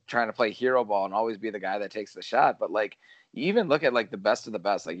 trying to play hero ball and always be the guy that takes the shot. But like, you even look at like the best of the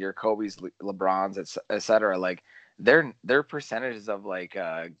best, like your Kobe's, LeBrons, et cetera. Like their percentages of like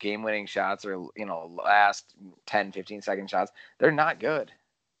game-winning shots or last 10, 15 second shots, they're not good.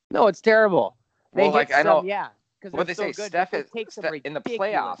 No, it's terrible. They Well, hit like, I know because what they're they so say. good. Steph But they is take some in the ridiculous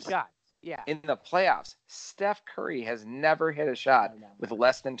playoffs. shots. Yeah. In the playoffs, Steph Curry has never hit a shot I know. with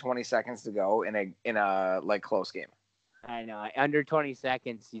less than 20 seconds to go in a like close game. I know. Under 20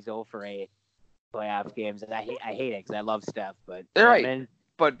 seconds, he's 0 for 8 playoff games, and I hate it because I love Steph. But Right. man,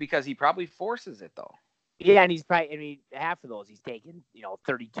 But because he probably forces it though. yeah, and he's probably. I mean, half of those he's taking,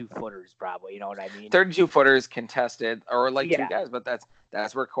 32 footers probably. You know what I mean? 32 footers contested or like two Yeah. guys, but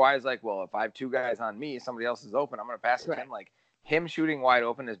that's where Kawhi's like, well, if I have two guys on me, somebody else is open, I'm gonna pass it to him. Like him shooting wide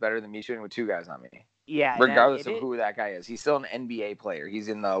open is better than me shooting with two guys on me. Yeah. Regardless of who that guy is. He's still an NBA player. He's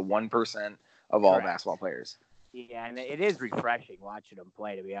in the 1% of all basketball players. Yeah, and it is refreshing watching him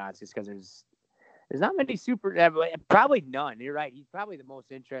play, to be honest, just because there's not many probably none. You're right. He's probably the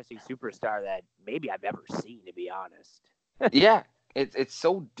most interesting superstar that maybe I've ever seen, to be honest. Yeah, it's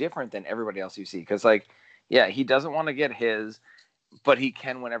so different than everybody else you see because, like, yeah, he doesn't want to get his, but he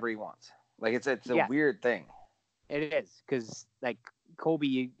can whenever he wants. Like, it's a weird thing. It is because, like,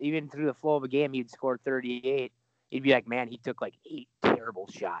 Kobe, even through the flow of a game, he'd score 38. He'd be like, man, he took like 8 terrible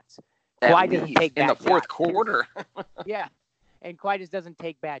shots. Kawhi doesn't take bad in the fourth shots. quarter. Yeah, and Kawhi just doesn't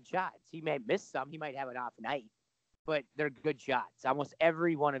take bad shots. He may miss some. He might have an off night, but they're good shots. Almost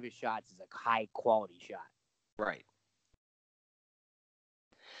every one of his shots is a high-quality shot. Right.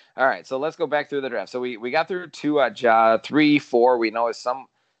 All right, so let's go back through the draft. So we got through 2, 3, 4. We know is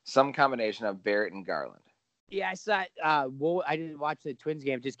some combination of Barrett and Garland. Yeah, I saw it. I didn't watch the Twins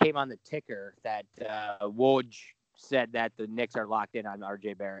game. It just came on the ticker that Woj said that the Knicks are locked in on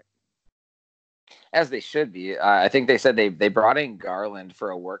R.J. Barrett. As they should be. I think they said they brought in Garland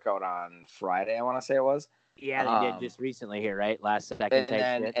for a workout on Friday, I want to say it was. Yeah, they did just recently here, right? Last second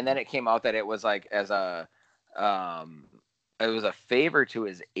and then it came out that it was like it was a favor to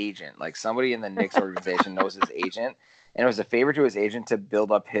his agent. Like somebody in the Knicks organization knows his agent, and it was a favor to his agent to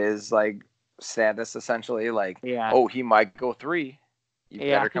build up his like status essentially. Like, oh, he might go 3. You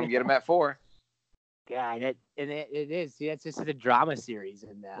better come get him at 4. Yeah, it is. See, that's just the drama series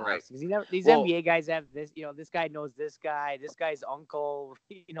in that. Right. Because these NBA guys have this. This guy knows this guy. This guy's uncle,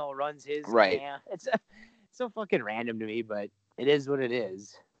 runs his. Right. Camp. It's so fucking random to me, but it is what it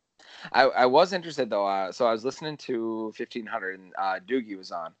is. I was interested though. So I was listening to 1500 and Doogie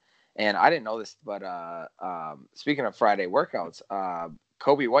was on, and I didn't know this, but speaking of Friday workouts,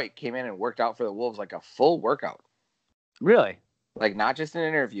 Kobe White came in and worked out for the Wolves like a full workout. Really? Like not just an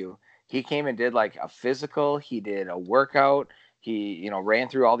interview. He came and did like a physical. He did a workout. He, ran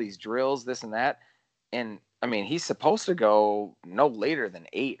through all these drills, this and that. And I mean, he's supposed to go no later than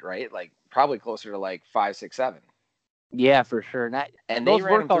 8, right? Like probably closer to like 5, 6, 7. Yeah, for sure. And they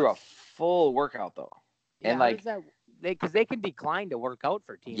ran him through a full workout though. Yeah, and like because they can decline to work out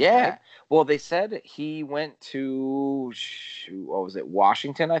for teams. Yeah. Right? Well, they said he went to what was it,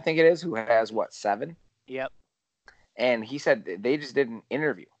 Washington, I think it is, who has 7? Yep. And he said they just did an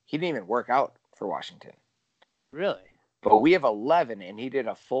interview. He didn't even work out for Washington. Really? But we have 11, and he did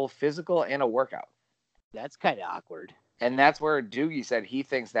a full physical and a workout. That's kind of awkward. And that's where Doogie said he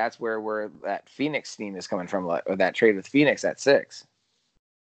thinks that's where that Phoenix team is coming from, or that trade with Phoenix at 6.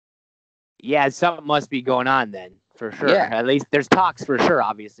 Yeah, something must be going on then, for sure. Yeah. At least there's talks for sure,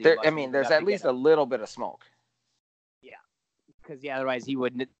 obviously. There's at least a little bit of smoke. Yeah. Because, otherwise he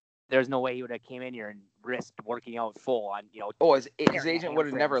wouldn't. There's no way he would have came in here and risked working out full on, Oh, his agent would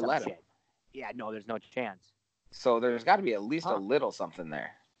have never let him. Yeah, no, there's no chance. So there's got to be at least a little something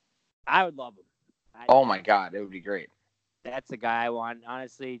there. I would love him. Oh, my God. It would be great. That's the guy I want.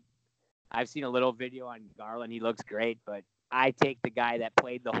 Honestly, I've seen a little video on Garland. He looks great, but I take the guy that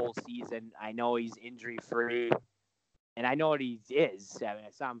played the whole season. I know he's injury-free, and I know what he is. I mean,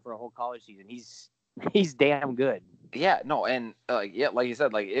 I saw him for a whole college season. He's damn good. Yeah, no, and like you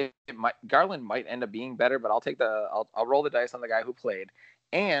said, like Garland might end up being better, but I'll roll the dice on the guy who played,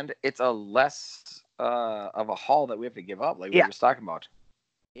 and it's a less of a haul that we have to give up, like we were just talking about.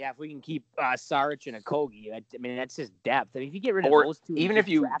 Yeah, if we can keep Saric and Okogie, I mean that's just depth. I mean, if you get rid of those two, even if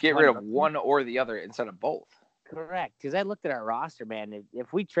you get rid of one or the other instead of both. Correct, because I looked at our roster, man.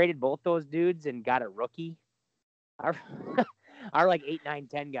 If we traded both those dudes and got a rookie, our like 8, 9,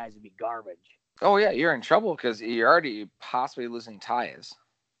 10 guys would be garbage. Oh, yeah, you're in trouble because you're already possibly losing Tyus.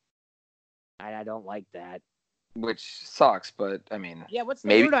 I don't like that. Which sucks, but, I mean... Yeah, what's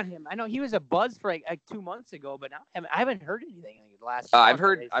the word on him? I know he was a buzz for like 2 months ago, but now I haven't heard anything in the last I've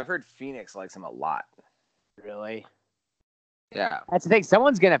heard Phoenix likes him a lot. Really? Yeah. That's the thing.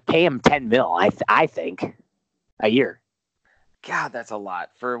 Someone's going to pay him $10 million, I think, a year. God, that's a lot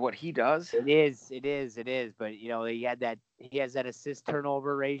for what he does. It is. But he has that assist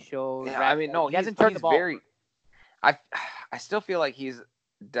turnover ratio. Yeah, I mean, no, he hasn't turned the ball. I still feel like he's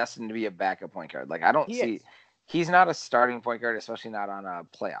destined to be a backup point guard. Like I don't He see is. he's not a starting point guard, especially not on a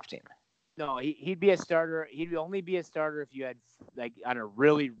playoff team. No, he'd be a starter. He'd only be a starter if you had like on a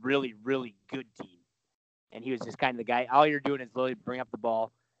really, really, really good team. And he was just kind of the guy. All you're doing is literally bring up the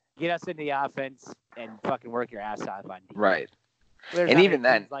ball, get us into the offense, and fucking work your ass off on defense. Right. There's And not even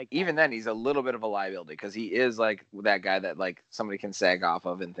many then, teams like even that. then, he's a little bit of a liability because he is like that guy that like somebody can sag off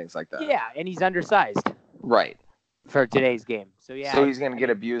of and things like that. Yeah, and he's undersized Right. for today's game. So yeah. So he's gonna get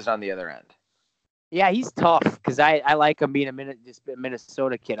abused on the other end. Yeah, he's tough because I like him being a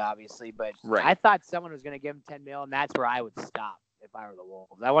Minnesota kid, obviously. But Right. I thought someone was going to give him $10 million, and that's where I would stop if I were the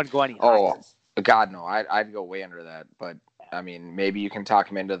Wolves. I wouldn't go any higher. Oh God, no! I'd go way under that. But I mean, maybe you can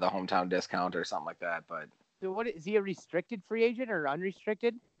talk him into the hometown discount or something like that. But So what is he, a restricted free agent or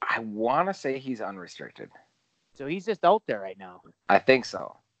unrestricted? I want to say he's unrestricted. So he's just out there right now. I think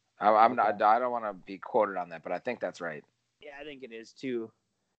so. I'm Okay. not. I don't want to be quoted on that, but I think that's right. Yeah, I think it is too.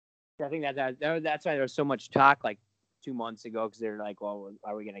 I think that's why there was so much talk like 2 months ago because they're like, well,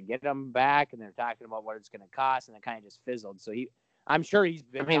 are we going to get him back? And they're talking about what it's going to cost, and it kind of just fizzled. So I'm sure he's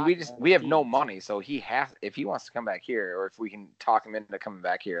been. I mean, we have no money, so if he wants to come back here, or if we can talk him into coming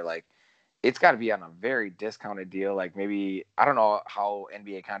back here, like it's got to be on a very discounted deal. Like maybe I don't know how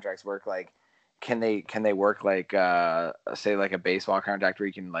NBA contracts work. Like, can they work like say like a baseball contract where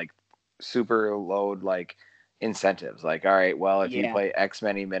you can like super load like incentives? Like, all right, well, if you play X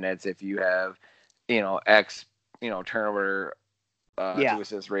many minutes, if you have X turnover to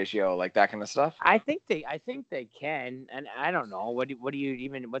assist ratio, like that kind of stuff. I think they can, and I don't know what do you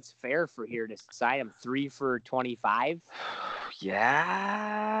even what's fair for here to sign him 3 for 25?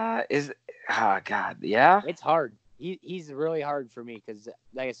 Yeah, God, yeah. It's hard. He's really hard for me because,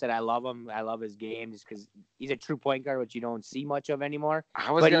 like I said, I love him. I love his game just because he's a true point guard, which you don't see much of anymore.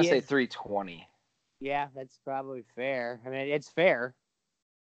 I was gonna say 320. Yeah, that's probably fair. I mean, it's fair.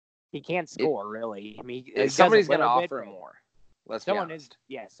 He can't score really. I mean, somebody's gonna offer him more. Let's be honest.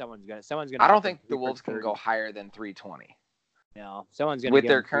 Someone's gonna. I don't think the Wolves can go higher than 320. No, someone's gonna with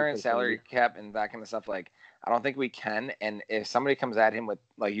their current salary cap and that kind of stuff. Like, I don't think we can. And if somebody comes at him with,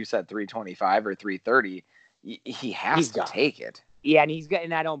 like you said, 325 or 330, he has to take it. Yeah,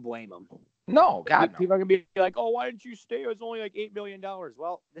 and I don't blame him. No, God, no. People are gonna be like, "Oh, why didn't you stay? It was only like $8 million."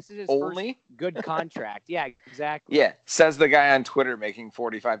 Well, this is his first good contract. Yeah, exactly. Yeah, says the guy on Twitter making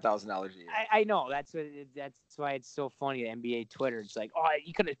 $45,000 a year. I know that's why it's so funny. The NBA Twitter, it's like, "Oh,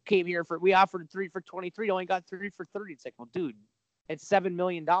 you could have came here we offered 3 for 23, only got 3 for 30." It's like, well, dude, it's $7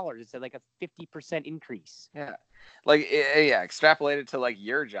 million. It's like a 50% increase. Yeah, like extrapolated to like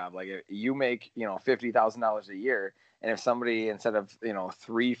your job. Like if you make $50,000 a year. And if somebody instead of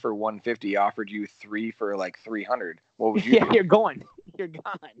 3 for 150 offered you 3 for like 300, what would you do? You're gone.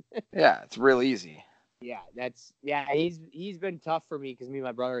 Yeah, it's real easy. Yeah, he's been tough for me because me and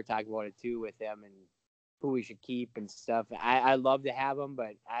my brother talked about it too with him and who we should keep and stuff. I love to have him,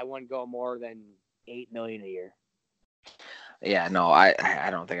 but I wouldn't go more than $8 million a year. Yeah, no, I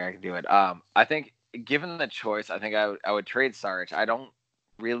don't think I could do it. I think given the choice, I think I would trade Saric. I don't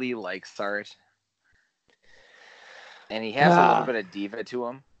really like Saric. And he has a little bit of diva to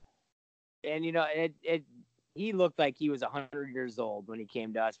him. And, he looked like he was 100 years old when he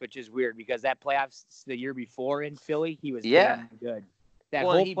came to us, which is weird because that playoffs the year before in Philly, he was damn good. He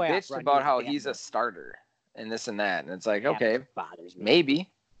bitched about how he's a starter and this and that. And it's like, okay, bothers me. Maybe.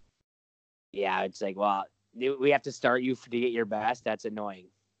 Yeah, it's like, well, we have to start you to get your best. That's annoying.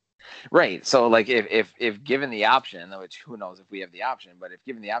 Right. So, like, if given the option, which who knows if we have the option, but if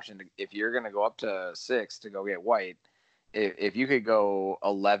given the option, if you're going to go up to 6 to go get White, if you could go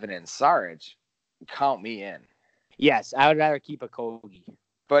 11 and Saric, count me in. Yes, I would rather keep a Kogi.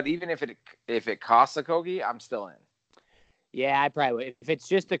 But even if it costs a Kogi, I'm still in. Yeah, I probably would. If it's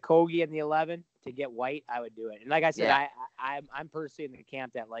just a Kogi and the 11 to get White, I would do it. And like I said, I'm personally in the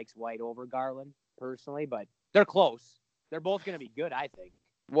camp that likes White over Garland personally, but they're close. They're both going to be good, I think.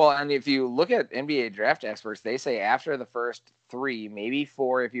 Well, and if you look at NBA draft experts, they say after the first 3, maybe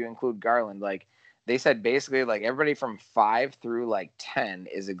 4 if you include Garland, like they said basically like everybody from 5 through like 10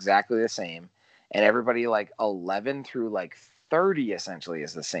 is exactly the same. And everybody like 11 through like 30 essentially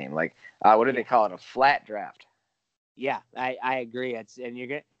is the same. Like, what do they call it? A flat draft. Yeah, I agree.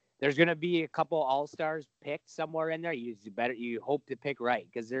 There's gonna be a couple all-stars picked somewhere in there. You hope to pick right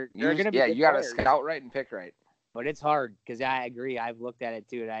because they're gonna be. Yeah, you got to scout right and pick right. But it's hard because I agree. I've looked at it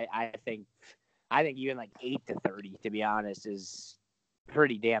too, and I think even like 8 to 30, to be honest, is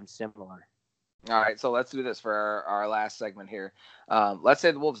pretty damn similar. All right, so let's do this for our last segment here. Let's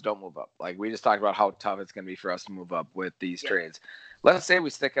say the Wolves don't move up. Like we just talked about how tough it's going to be for us to move up with these trades. Let's say we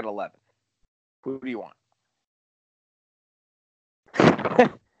stick at 11. Who do you want?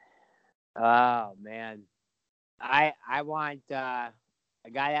 Oh man, I want a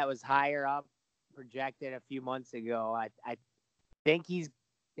guy that was higher up, projected a few months ago. I think he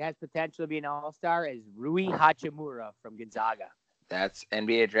has potential to be an all-star. Is Rui Hachimura from Gonzaga? That's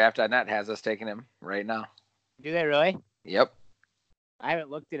NBA Draft.net has us taking him right now. Do they really? Yep. I haven't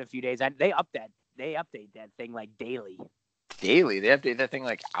looked in a few days. They update that thing like daily. Daily. They update that thing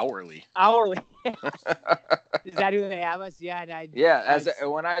like hourly. Hourly. Is that who they have us? Yeah,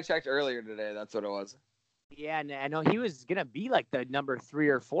 When I checked earlier today, that's what it was. Yeah, and I know he was gonna be like the number 3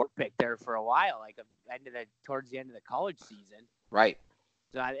 or 4 pick there for a while, like towards the end of the college season. Right.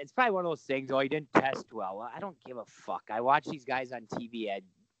 So it's probably one of those things. Oh, he didn't test well. I don't give a fuck. I watch these guys on TV.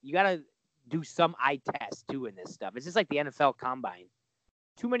 You gotta do some eye test too in this stuff. It's just like the NFL Combine.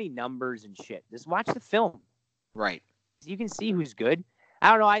 Too many numbers and shit. Just watch the film. Right. You can see who's good.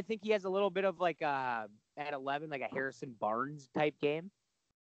 I don't know. I think he has a little bit of like at 11, like a Harrison Barnes type game,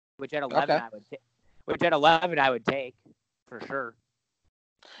 which at 11 Okay. I would take for sure.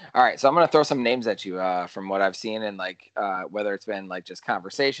 All right, so I'm gonna throw some names at you from what I've seen and like whether it's been like just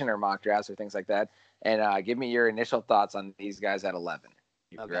conversation or mock drafts or things like that, and give me your initial thoughts on these guys at 11.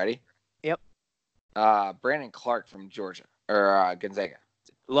 You Okay. ready? Yep. Brandon Clark from Georgia or Gonzaga.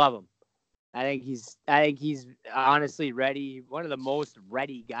 Love him. I think he's honestly ready. One of the most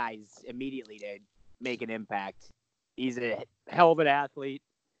ready guys immediately to make an impact. He's a hell of an athlete.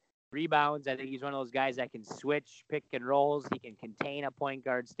 Rebounds. I think he's one of those guys that can switch pick and rolls. He can contain a point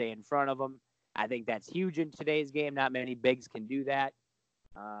guard, stay in front of him. I think that's huge in today's game. Not many bigs can do that.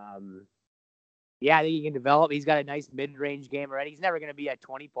 Yeah, I think he can develop. He's got a nice mid-range game already. He's never going to be a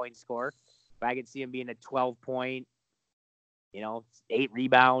 20-point scorer, but I could see him being a 12-point, 8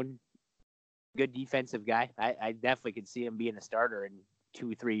 rebound, good defensive guy. I definitely could see him being a starter in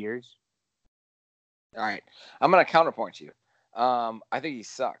 2-3 years. All right, I'm gonna counterpoint you. I think he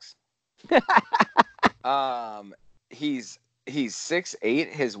sucks. He's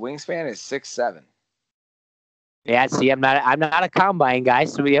 6'8". His wingspan is 6'7". Yeah, see, I'm not a combine guy,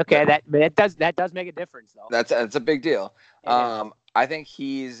 so that does make a difference though. That's a big deal. I think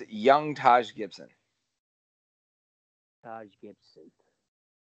he's young Taj Gibson. Taj Gibson.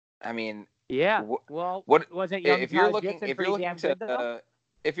 I mean, yeah. What wasn't young if you're Taj looking Gibson if you're pretty looking damn good, though?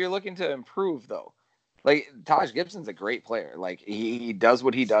 if you're looking to improve though, like Taj Gibson's a great player. Like he does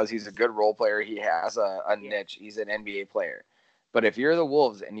what he does. He's a good role player. He has a niche. He's an NBA player. But if you're the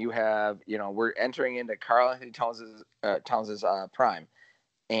Wolves and you have, we're entering into Karl-Anthony Towns' prime,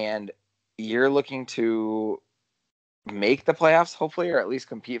 and you're looking to make the playoffs, hopefully, or at least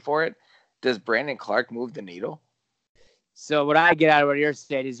compete for it, does Brandon Clark move the needle? So what I get out of what you're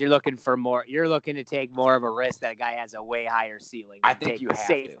saying is you're looking to take more of a risk. That guy has a way higher ceiling. I think you have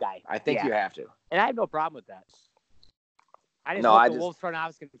safe to. Guy. I think you have to. And I have no problem with that. I just hope the Wolves front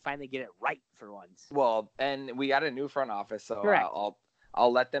office can finally get it right for once. Well, and we got a new front office, so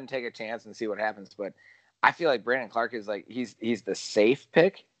I'll let them take a chance and see what happens. But I feel like Brandon Clark is like he's the safe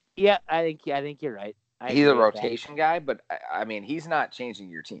pick. Yeah, I think you're right. He's a rotation guy, but I mean he's not changing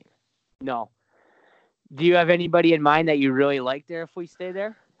your team. No. Do you have anybody in mind that you really like there if we stay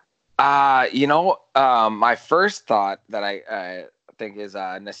there? My first thought that I think is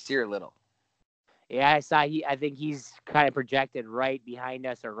Nasir Little. Yeah, I saw I think he's kind of projected right behind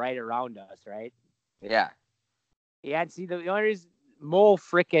us or right around us, right? Yeah. Yeah, and see, the only reason Mole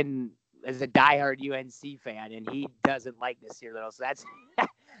frickin' is a diehard UNC fan, and he doesn't like Nasir Little. So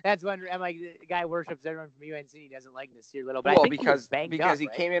that's when I'm like, the guy worships everyone from UNC. He doesn't like Nasir Little. But well, I think because he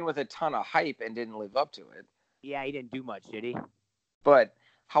came in with a ton of hype and didn't live up to it. Yeah, he didn't do much, did he? But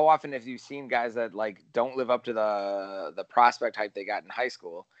how often have you seen guys that like don't live up to the prospect hype they got in high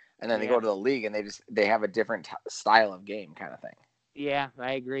school, and then they go to the league and they have a different style of game kind of thing? Yeah,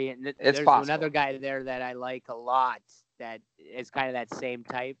 I agree. And there's possible. Another guy there that I like a lot that is kind of that same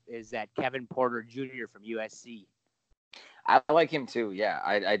type is that Kevin Porter Jr. from USC. I like him too. Yeah,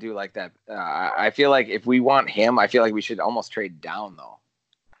 I do like that. I feel like if we want him, I feel like we should almost trade down though.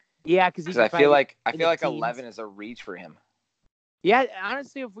 Yeah, because I feel like 11 is a reach for him. Yeah,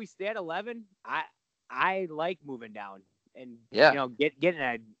 honestly, if we stay at 11, I like moving down and getting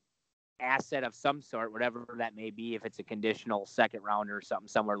an asset of some sort, whatever that may be. If it's a conditional second rounder or something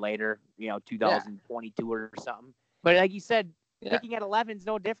somewhere later, 2022 or something. But like you said, picking at 11 is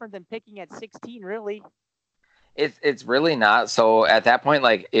no different than picking at 16, really. It's really not. So at that point,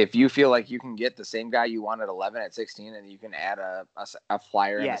 like if you feel like you can get the same guy you want at 11 at 16, and you can add a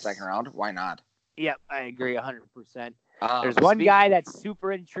flyer in the second round, why not? Yep, I agree 100%. There's one guy that's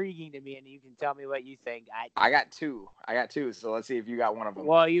super intriguing to me, and you can tell me what you think. I got two. So let's see if you got one of them.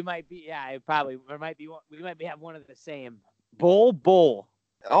 Well, you might be. Yeah, probably. We might have one of the same. Bull.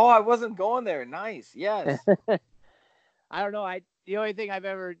 Oh, I wasn't going there. Nice. Yes. I don't know. The only thing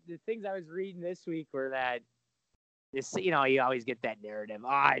the things I was reading this week were that this, you always get that narrative.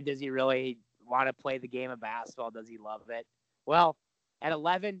 Does he really want to play the game of basketball? Does he love it? Well, at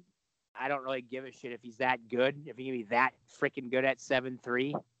 11, I don't really give a shit if he's that good. If he can be that freaking good at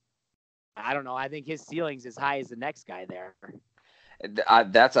 7'3", I don't know. I think his ceiling's as high as the next guy there.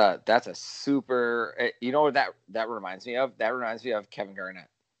 That's a super. You know what that reminds me of? That reminds me of Kevin Garnett.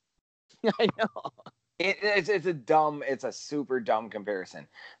 I know. It's a super dumb comparison.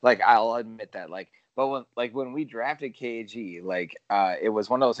 Like, I'll admit that. Like, but when we drafted KG, like, it was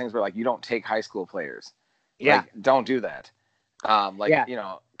one of those things where, like, you don't take high school players. Yeah. Like, don't do that.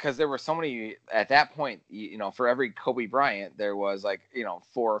 Yeah. Because there were so many at that point. For every Kobe Bryant, there was, like,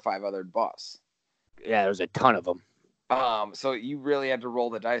 4 or 5 other busts. Yeah, there was a ton of them. So you really had to roll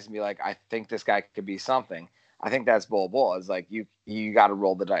the dice and be like, I think this guy could be something. I think that's Bol Bol. It's like you got to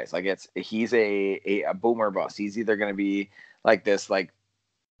roll the dice. Like, he's a boomer bust. He's either going to be like this, like,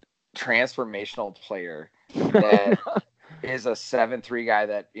 transformational player that is a 7'3" guy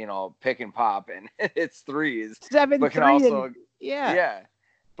that pick and pop and hits threes. 7'3", but can also yeah.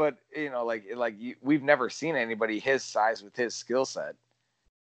 But we've never seen anybody his size with his skill set.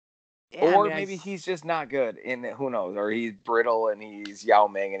 Yeah, or maybe he's just not good, and who knows? Or he's brittle and he's Yao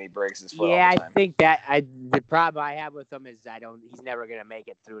Ming and he breaks his foot. Yeah, all the time. I think the problem I have with him is he's never gonna make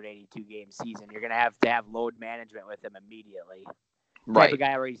it through an 82-game season. You're gonna have to have load management with him immediately. Right. Type of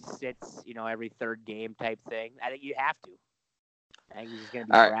guy where he sits, every third game type thing. I think you have to. I think he's just gonna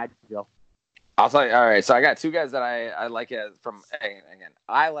be fragile. I'll tell you. All right, so I got 2 guys that I like from again.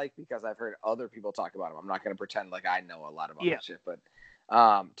 I like because I've heard other people talk about him. I'm not gonna pretend like I know a lot about this shit, but.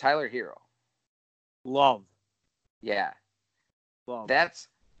 Tyler Hero. Love. Yeah. Love. That's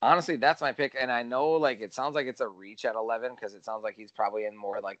my pick. And I know, like, it sounds like it's a reach at 11 because it sounds like he's probably in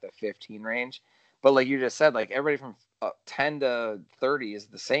more like the 15 range. But like you just said, like, everybody from 10 to 30 is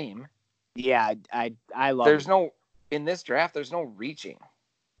the same. Yeah, I love in this draft, there's no reaching.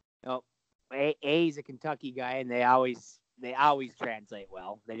 No. A's a Kentucky guy, and they always translate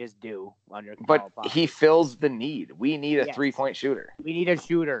well. They just do under. But he fills the need. We need a 3-point shooter. We need a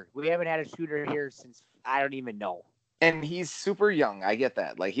shooter. We haven't had a shooter here since I don't even know. And he's super young. I get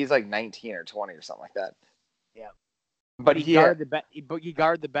that. Like, he's like 19 or 20 or something like that. Yeah. But he guarded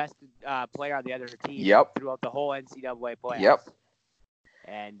the best player on the other team. Yep. Throughout the whole NCAA playoffs. Yep.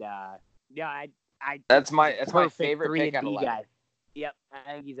 And I that's my favorite pick at 11. Guy. Yep.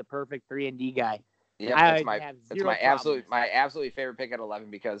 I think he's a perfect 3-and-D guy. Yep, that's my absolutely favorite pick at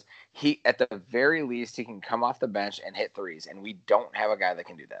 11 because he, at the very least, he can come off the bench and hit threes, and we don't have a guy that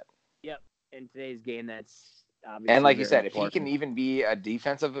can do that. Yep, in today's game, that's obviously and like you said, important. If he can even be a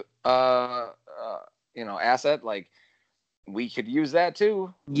defensive, asset, like we could use that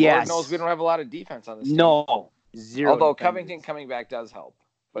too. Yes. Lord knows we don't have a lot of defense on this team. No, zero. Although Covington coming back does help.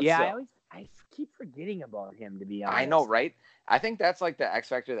 But yeah, I keep forgetting about him, to be honest. I know, right? I think that's like the X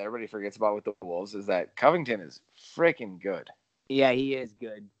factor that everybody forgets about with the Wolves is that Covington is freaking good. Yeah, he is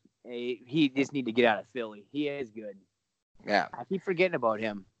good. He just need to get out of Philly. He is good. Yeah. I keep forgetting about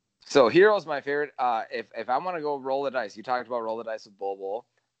him. So Hero's my favorite. If I want to go roll the dice, you talked about roll the dice with Bol Bol.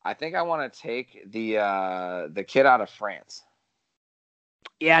 I think I want to take the kid out of France.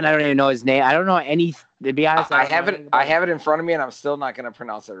 Yeah, and I don't even know his name. I don't know any. To be honest, I have it in front of me, and I'm still not going to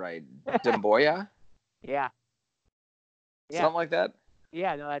pronounce it right. Demboya? Yeah. Something like that.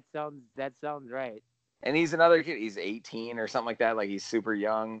 Yeah, no, that sounds right. And he's another kid. He's 18 or something like that. Like, he's super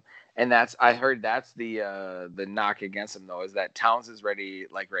young. And I heard that's the knock against him though, is that Towns is ready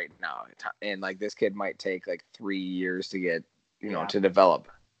like right now, and like this kid might take like 3 years to get to develop.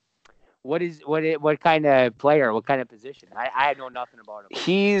 What kind of player? What kind of position? I know nothing about him.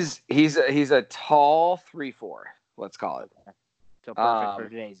 He's a tall 3-4. Let's call it. So perfect for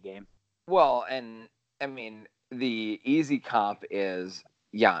today's game. Well, and I mean the easy comp is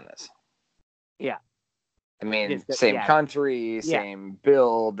Giannis. Yeah. I mean, same country, same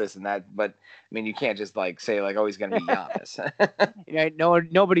build, this and that. But I mean, you can't just like say like, oh, he's going to be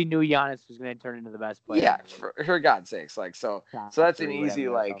Giannis. Nobody knew Giannis was going to turn into the best player. Yeah, for God's sakes, like so that's an easy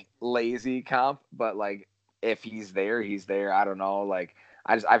like lazy comp. But like, if he's there, he's there. I don't know. Like,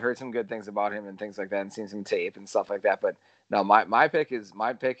 I've heard some good things about him and things like that, and seen some tape and stuff like that. But no, my pick is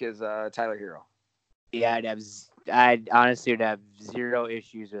Tyler Hero. Yeah, I'd honestly would have zero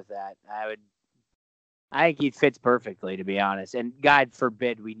issues with that. I think he fits perfectly, to be honest. And God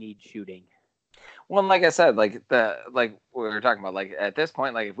forbid we need shooting. Well, like I said, like we were talking about, like at this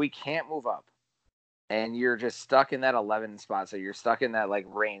point, like if we can't move up, and you're just stuck in that 11 spot, so you're stuck in that like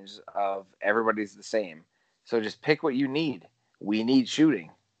range of everybody's the same. So just pick what you need. we need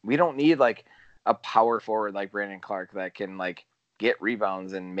shooting. We don't need like a power forward like Brandon Clark that can like get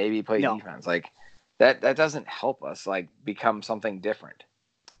rebounds and maybe play defense. Like that doesn't help us like become something different.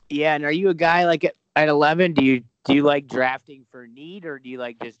 Yeah, and are you a guy like at 11? Do you like drafting for need, or do you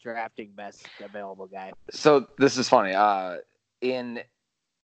like just drafting best available guy? So this is funny. In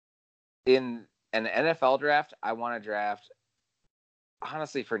an NFL draft, I want to draft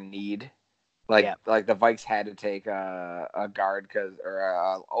honestly for need. Like the Vikes had to take a guard or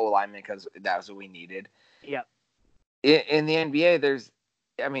a O lineman because that was what we needed. Yep. In the NBA,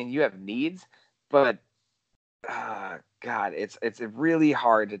 you have needs, but God, it's really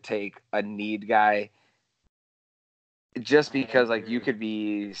hard to take a need guy just because like you could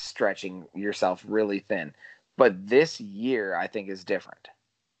be stretching yourself really thin. But this year I think is different.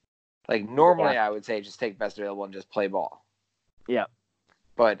 Like normally I would say just take best available and just play ball. Yeah.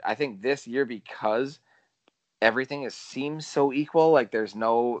 But I think this year because everything seems so equal, like there's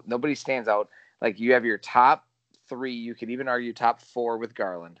nobody stands out. Like you have your top 3, you could even argue top 4 with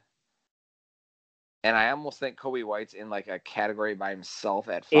Garland. And I almost think Kobe White's in like a category by himself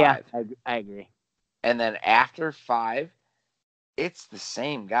at 5. Yeah, I agree. And then after 5, it's the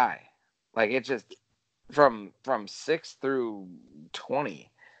same guy. Like it just from 6 through 20,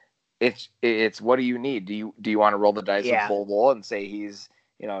 it's what do you need? Do you want to roll the dice with Bol Bol and say he's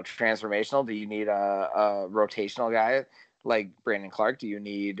transformational? Do you need a rotational guy like Brandon Clark? Do you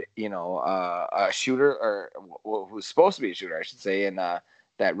need a shooter or who's supposed to be a shooter, I should say, in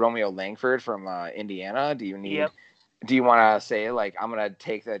that Romeo Langford from Indiana? Do you need? Do you want to say like I'm gonna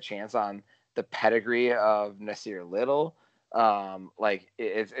take the chance on the pedigree of Nasir Little? Like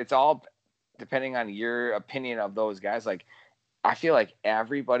it's all depending on your opinion of those guys. Like I feel like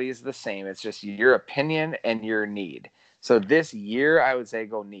everybody's the same. It's just your opinion and your need. So this year, I would say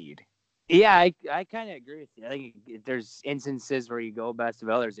go need. Yeah, I kind of agree with you. I think there's instances where you go best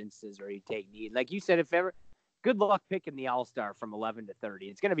available. There's instances where you take need. Like you said, if ever, good luck picking the All-Star from 11 to 30.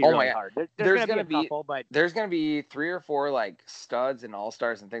 It's going to be really hard. There's going to be a couple, but there's going to be 3 or 4 like studs and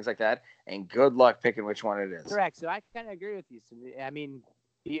All-Stars and things like that. And good luck picking which one it is. Correct. So I kind of agree with you. So, I mean,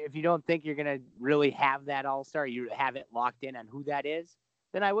 if you don't think you're going to really have that All-Star, you have it locked in on who that is,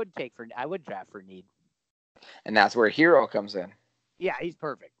 then I would draft for need. And that's where Hero comes in. Yeah, he's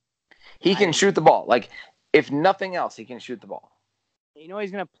perfect. He can shoot the ball. Like, if nothing else, he can shoot the ball. He's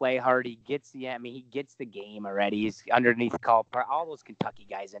going to play hard. He gets the game already. He's underneath call. All those Kentucky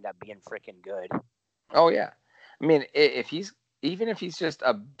guys end up being freaking good. Oh, yeah. I mean, if he's just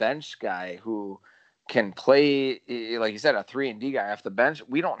a bench guy who can play, like you said, a 3-and-D guy off the bench,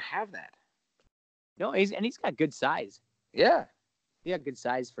 we don't have that. No, he's got good size. Yeah. Yeah, good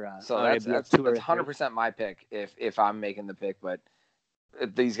size for us. So that's 100% my pick if I'm making the pick, but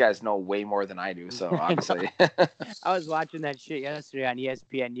these guys know way more than I do, so obviously. I was watching that shit yesterday on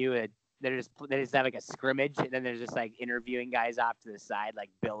ESPNU. They just have like a scrimmage, and then there's just like interviewing guys off to the side,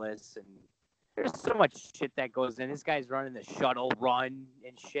 like Billis, and there's so much shit that goes in. This guy's running the shuttle run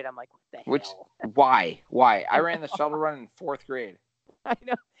and shit. I'm like, what the hell? Why? I ran the shuttle run in 4th grade. I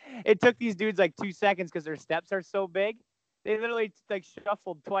know. It took these dudes like 2 seconds because their steps are so big. They literally like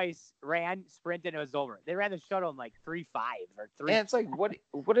shuffled twice, ran, sprinted, and it was over. They ran the shuttle in like 3.5 or 3. And it's like,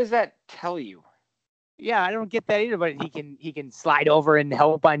 what does that tell you? Yeah, I don't get that either. But he can slide over and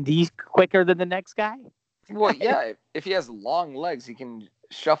help on D quicker than the next guy. Well, yeah, if he has long legs, he can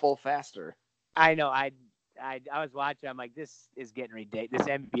shuffle faster. I know. I was watching. I'm like, this is getting ridiculous.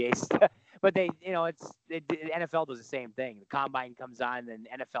 This NBA stuff. But the NFL does the same thing. The combine comes on, and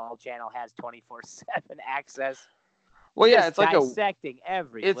NFL channel has 24/7 access. Well, yeah, it's like dissecting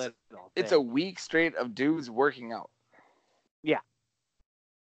every little thing. It's a week straight of dudes working out. Yeah.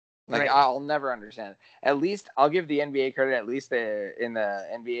 Like, right. I'll never understand. At least I'll give the NBA credit. At least in the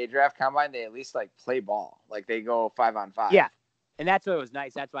NBA draft combine, they at least like play ball. Like they go 5-on-5. Yeah, and that's what was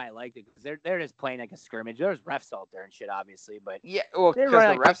nice. That's why I liked it because they're just playing like a scrimmage. There's refs out there and shit, obviously, but yeah, well, because the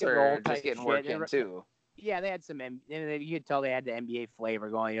refs are just getting work in too. Yeah, they had some. You could tell they had the NBA flavor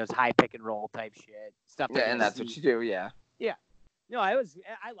going. It was high pick and roll type shit stuff. Yeah, and that's what you do. Yeah. Yeah. No, I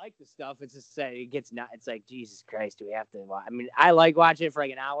like the stuff. It's just it gets not. It's like Jesus Christ, do we have to watch? I mean, I like watching it for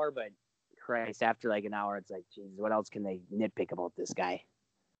like an hour, but Christ, after like an hour, it's like, Jesus, what else can they nitpick about this guy?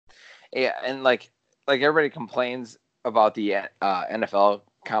 Yeah, and like everybody complains about the NFL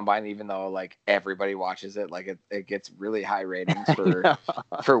combine, even though like everybody watches it. Like it gets really high ratings for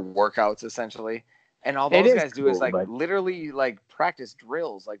workouts essentially. And all those guys do is like literally like practice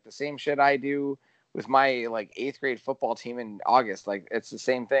drills, like the same shit I do with my like 8th grade football team in August. Like it's the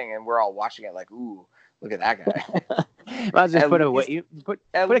same thing, and we're all watching it like, ooh, look at that guy. Well, just put a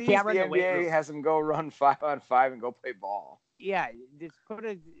camera the in the weight NBA room. has him go run 5-on-5 and go play ball. Yeah, just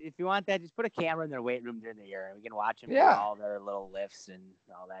if you want that, just put a camera in their weight room during the year, and we can watch them do Yeah. all their little lifts and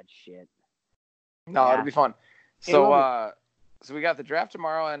all that shit. No, Yeah. it'll be fun. It will So, so we got the draft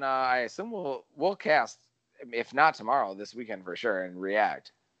tomorrow, and I assume we'll cast, if not tomorrow, this weekend for sure, and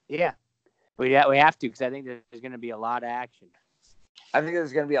react. Yeah, we have to because I think there's going to be a lot of action. I think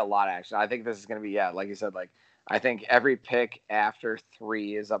there's going to be a lot of action. I think this is going to be, like you said, like I think every pick after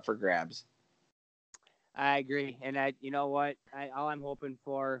 3 is up for grabs. I agree, and you know what? All I'm hoping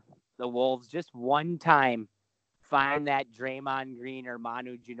for the Wolves just one time find that Draymond Green or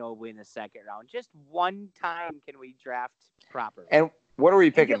Manu Ginobili in the second round. Just one time can we draft properly. And what are we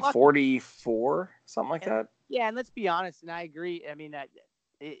And picking? get lucky. 44, something like that. Yeah, and let's be honest, and I agree. I mean,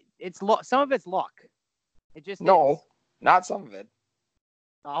 it's some of it's luck. It just No, is. not some of it.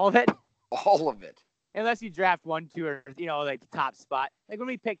 All of it. All of it. Unless you draft 1, 2, or like the top spot. Like when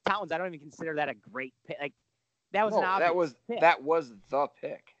we pick Towns, I don't even consider that a great pick. Like that was an obvious pick. That was the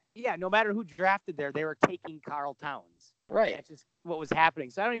pick. Yeah, no matter who drafted there, they were taking Karl Towns. Right. That's just what was happening.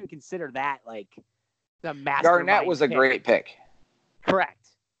 So I don't even consider that like the mastermind. Garnett was a great pick. Correct.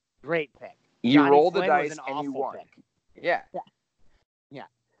 Great pick. You Johnny rolled the Flynn was dice an and you awful won. pick. Yeah.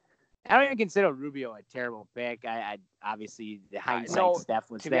 I don't even consider Rubio a terrible pick. I obviously the hindsight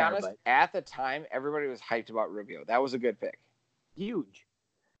Steph was to there, be honest, but at the time, everybody was hyped about Rubio. That was a good pick. huge.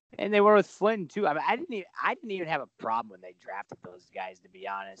 And they were with Flynn too. I mean, I didn't even have a problem when they drafted those guys, to be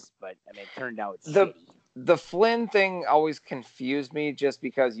honest. But I mean, it turned out shitty. The Flynn thing always confused me, just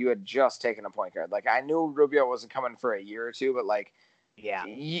because you had just taken a point guard. Like I knew Rubio wasn't coming for a year or two, but like, yeah,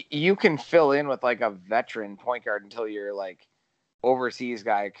 you can fill in with like a veteran point guard until your like overseas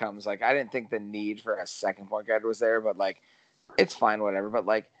guy comes. Like I didn't think the need for a second point guard was there, but like it's fine, whatever. But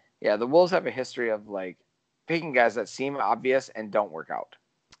like, yeah, the Wolves have a history of like picking guys that seem obvious and don't work out.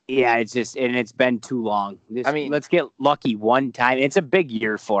 Yeah, it's been too long. Let's get lucky one time. It's a big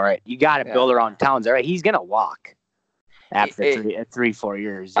year for it. You got to build around Towns. All right, he's gonna walk after 3-4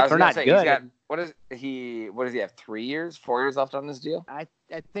 years. If we're not good, what does he have? 3 years, 4 years left on this deal? I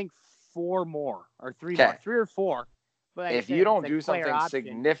think 4 more or 3 more, 3 or 4. But like if you don't do something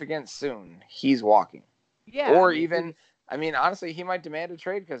significant soon, he's walking. Yeah, or honestly, he might demand a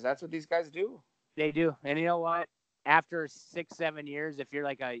trade because that's what these guys do. They do, and you know what? After 6-7 years, if you're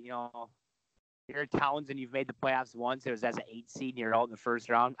like you're Towns and you've made the playoffs once, it was as an 8 seed and you're out in the first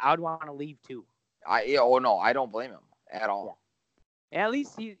round, I would want to leave too. I don't blame him at all. Yeah. And at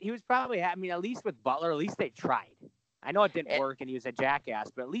least he was probably, at least with Butler, at least they tried. I know it didn't work and he was a jackass,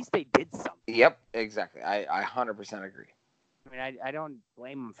 but at least they did something. Yep, exactly. I 100% agree. I mean, I don't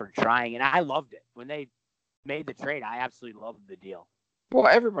blame him for trying, and I loved it. When they made the trade, I absolutely loved the deal. Well,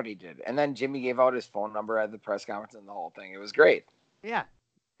 everybody did. And then Jimmy gave out his phone number at the press conference and the whole thing. It was great. Yeah,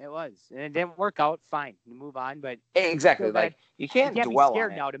 it was. And it didn't work out. Fine. You move on. But exactly. Like, you can't dwell on it. You can't be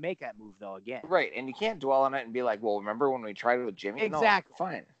scared now to make that move, though, again. Right. And you can't dwell on it and be like, well, remember when we tried it with Jimmy? Exactly. No,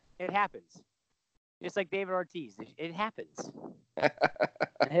 fine. It happens. Just like David Ortiz. It happens.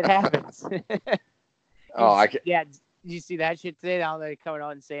 It happens. Yeah. Did you see that shit today? Now they're coming out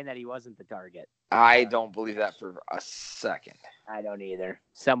and saying that he wasn't the target. I don't believe that for a second. I don't either.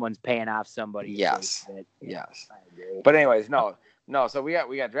 Someone's paying off somebody. Yes. Yes. But anyways, no. So we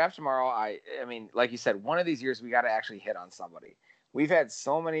got draft tomorrow. I mean, like you said, one of these years we got to actually hit on somebody. We've had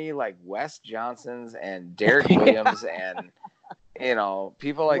so many like Wes Johnsons and Derek Williams and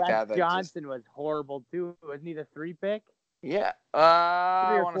people like Wes that. Johnson was horrible too. Wasn't he the 3 pick? Yeah.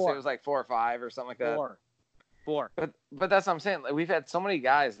 I want to say it was like 4 or 5 or something like that. 4. But that's what I'm saying. Like, we've had so many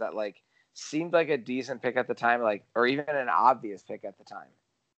guys that like seemed like a decent pick at the time, like, or even an obvious pick at the time.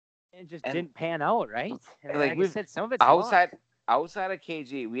 It just didn't pan out, right? And like we've said, some of it's outside of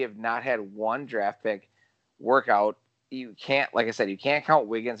KG, we have not had one draft pick work out. You can't, like I said, you can't count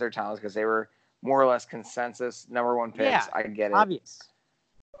Wiggins or Towns because they were more or less consensus number 1 picks. Yeah, I get it. Obvious.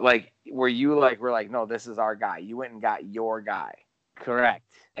 Like, were you like, we're like, no, this is our guy. You went and got your guy. Correct.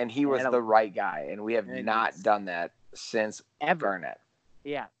 And he was the right guy, and we have not done that since Garnett.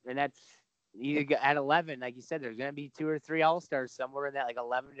 Yeah, and that's at 11, like you said, there's going to be 2 or 3 All-Stars somewhere in that like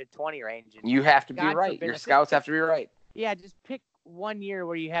 11 to 20 range. And you have to be right. Your scouts have to be right. Yeah, just pick one year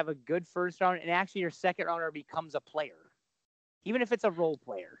where you have a good first round, and actually your second rounder becomes a player, even if it's a role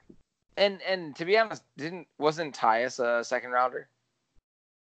player. And to be honest, wasn't Tyus a second rounder?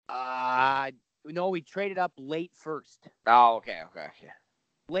 No, we traded up late first. Oh, okay, yeah.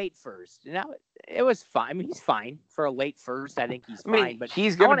 Late first. Now it was fine. I mean, he's fine for a late first. I think he's fine, but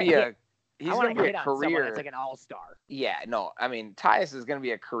he's going to be a career. It's like an all-star. Yeah, no, I mean, Tyus is going to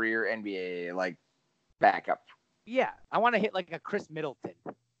be a career NBA like backup. Yeah, I want to hit like a Chris Middleton.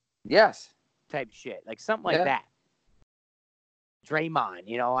 Yes. Type shit, like something like that. Draymond.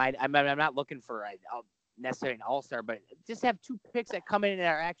 You know, I'm not looking for necessarily an all-star, but just have 2 picks that come in and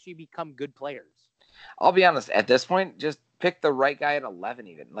are actually become good players. I'll be honest. At this point, just pick the right guy at 11.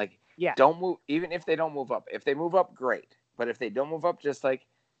 Even like, Yeah, don't move. Even if they don't move up, if they move up, great. But if they don't move up, just like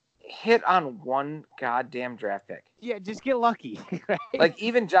hit on one goddamn draft pick. yeah, just get lucky. Right? Like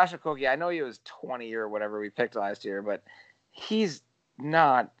even Josh Okogie, I know he was 20 or whatever we picked last year, but he's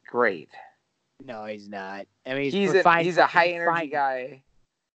not great. No, he's not. I mean, He's a high energy guy,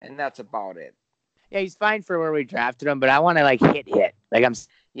 and that's about it. Yeah, he's fine for where we drafted him, but I want to like hit. Like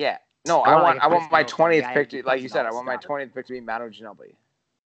Yeah. No, I I want want my like a 20th guy pick who to, like you becomes said, an I want my all-star. 20th pick to be Manu Ginobili.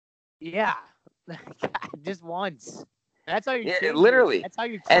 Yeah, just once. That's how you. Yeah, change literally. That's how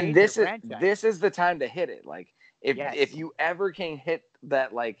you change And this your is franchise. the time to hit it. Like if you ever can hit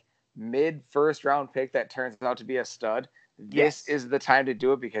that like mid first round pick that turns out to be a stud, this is the time to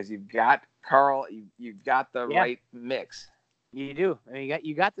do it because you've got Carl, you've got the right mix. You do. I mean,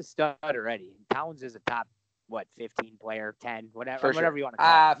 you got the stud already. Towns is a top 15 player, 10, whatever you want to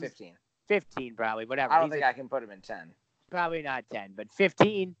call it. 15. 15 probably, whatever. I don't think I can put him in 10. Probably not 10, but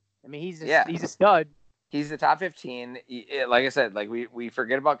 15. I mean, he's a stud. He's the top 15. Like I said, like we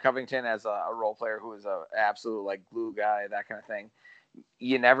forget about Covington as a role player who is a absolute like glue guy, that kind of thing.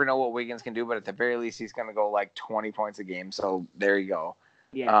 You never know what Wiggins can do, but at the very least, he's going to go like 20 points a game. So there you go.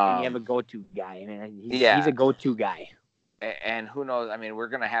 Yeah, and you have a go-to guy. I mean, he's a go-to guy. And who knows? I mean, we're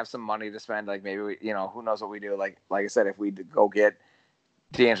going to have some money to spend. Like maybe who knows what we do? Like I said, if we go get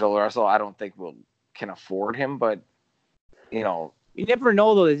D'Angelo Russell, I don't think can afford him, but you never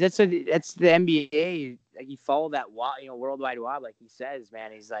know though. That's the NBA. Like you follow that worldwide WAD, like he says,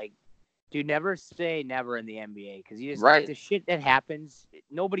 man. He's like, dude, never say never in the NBA because you just the shit that happens.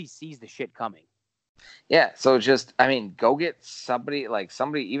 Nobody sees the shit coming. Yeah, so just go get somebody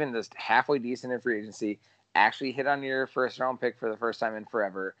even just halfway decent in free agency. Actually hit on your first round pick for the first time in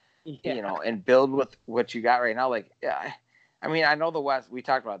forever. And build with what you got right now. Like, yeah, I mean, I know the West. We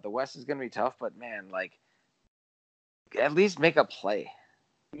talked about it. The West is going to be tough, but man, like, at least make a play.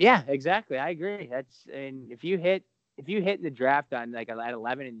 Yeah, exactly. I agree. And if you hit in the draft on like at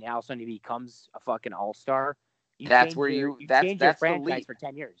 11, and all of a sudden he becomes a fucking all-star, that's where you change your franchise for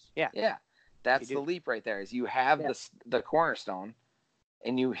 10 years. Yeah. Yeah, that's the leap right there. Is you have the cornerstone,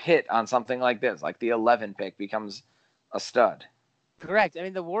 and you hit on something like this, like the 11 pick becomes a stud. Correct. I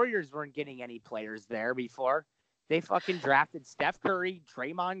mean, the Warriors weren't getting any players there before. They fucking drafted Steph Curry,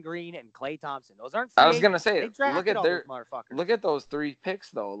 Draymond Green, and Klay Thompson. Those aren't free I was going to say, look at those 3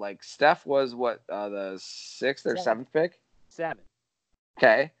 picks, though. Like, Steph was what, the 6th or 7th pick? 7.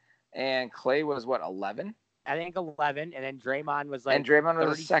 Okay. And Klay was what, 11? I think 11, and then Draymond was like... And Draymond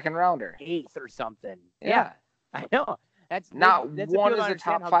was a second rounder. 8th or something. Yeah. I know. That's one is a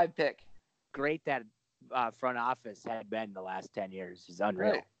top 5 pick. Great that front office had been the last 10 years. It's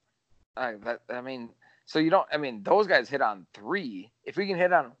unreal. Right. So you don't. I mean, those guys hit on 3. If we can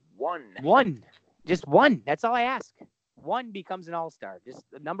hit on 1, just 1. That's all I ask. 1 becomes an all-star. Just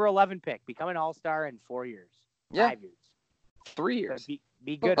the number 11 pick, become an all-star in 4 years, 5 years, 3 years.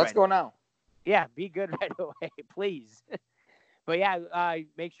 Be good. Let's go now. Yeah, be good right away, please. But yeah,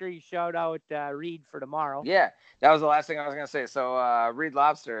 make sure you shout out Reed for tomorrow. Yeah, that was the last thing I was gonna say. So Reed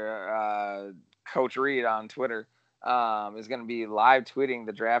Lobster, Coach Reed on Twitter, is gonna be live tweeting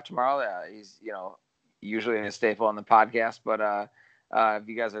the draft tomorrow. He's usually a staple on the podcast, but if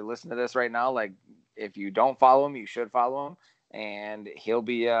you guys are listening to this right now, like if you don't follow him, you should follow him, and he'll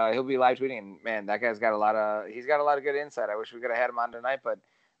be live tweeting. And man, that guy's got a lot of good insight. I wish we could have had him on tonight, but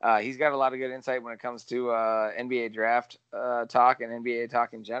he's got a lot of good insight when it comes to NBA draft talk and NBA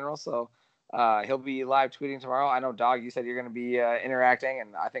talk in general. So he'll be live tweeting tomorrow. I know, Dog, you said you're going to be interacting,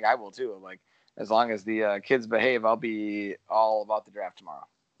 and I think I will too. Like as long as the kids behave, I'll be all about the draft tomorrow.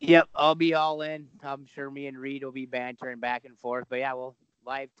 Yep, I'll be all in. I'm sure me and Reed will be bantering back and forth. But yeah, we'll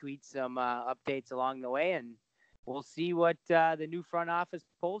live tweet some updates along the way, and we'll see what the new front office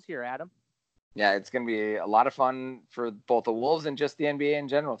pulls here, Adam. Yeah, it's going to be a lot of fun for both the Wolves and just the NBA in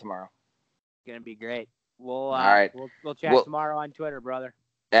general tomorrow. It's going to be great. All right. We'll chat tomorrow on Twitter, brother.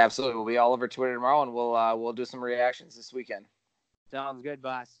 Absolutely. We'll be all over Twitter tomorrow, and we'll do some reactions this weekend. Sounds good,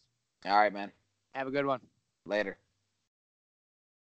 boss. All right, man. Have a good one. Later.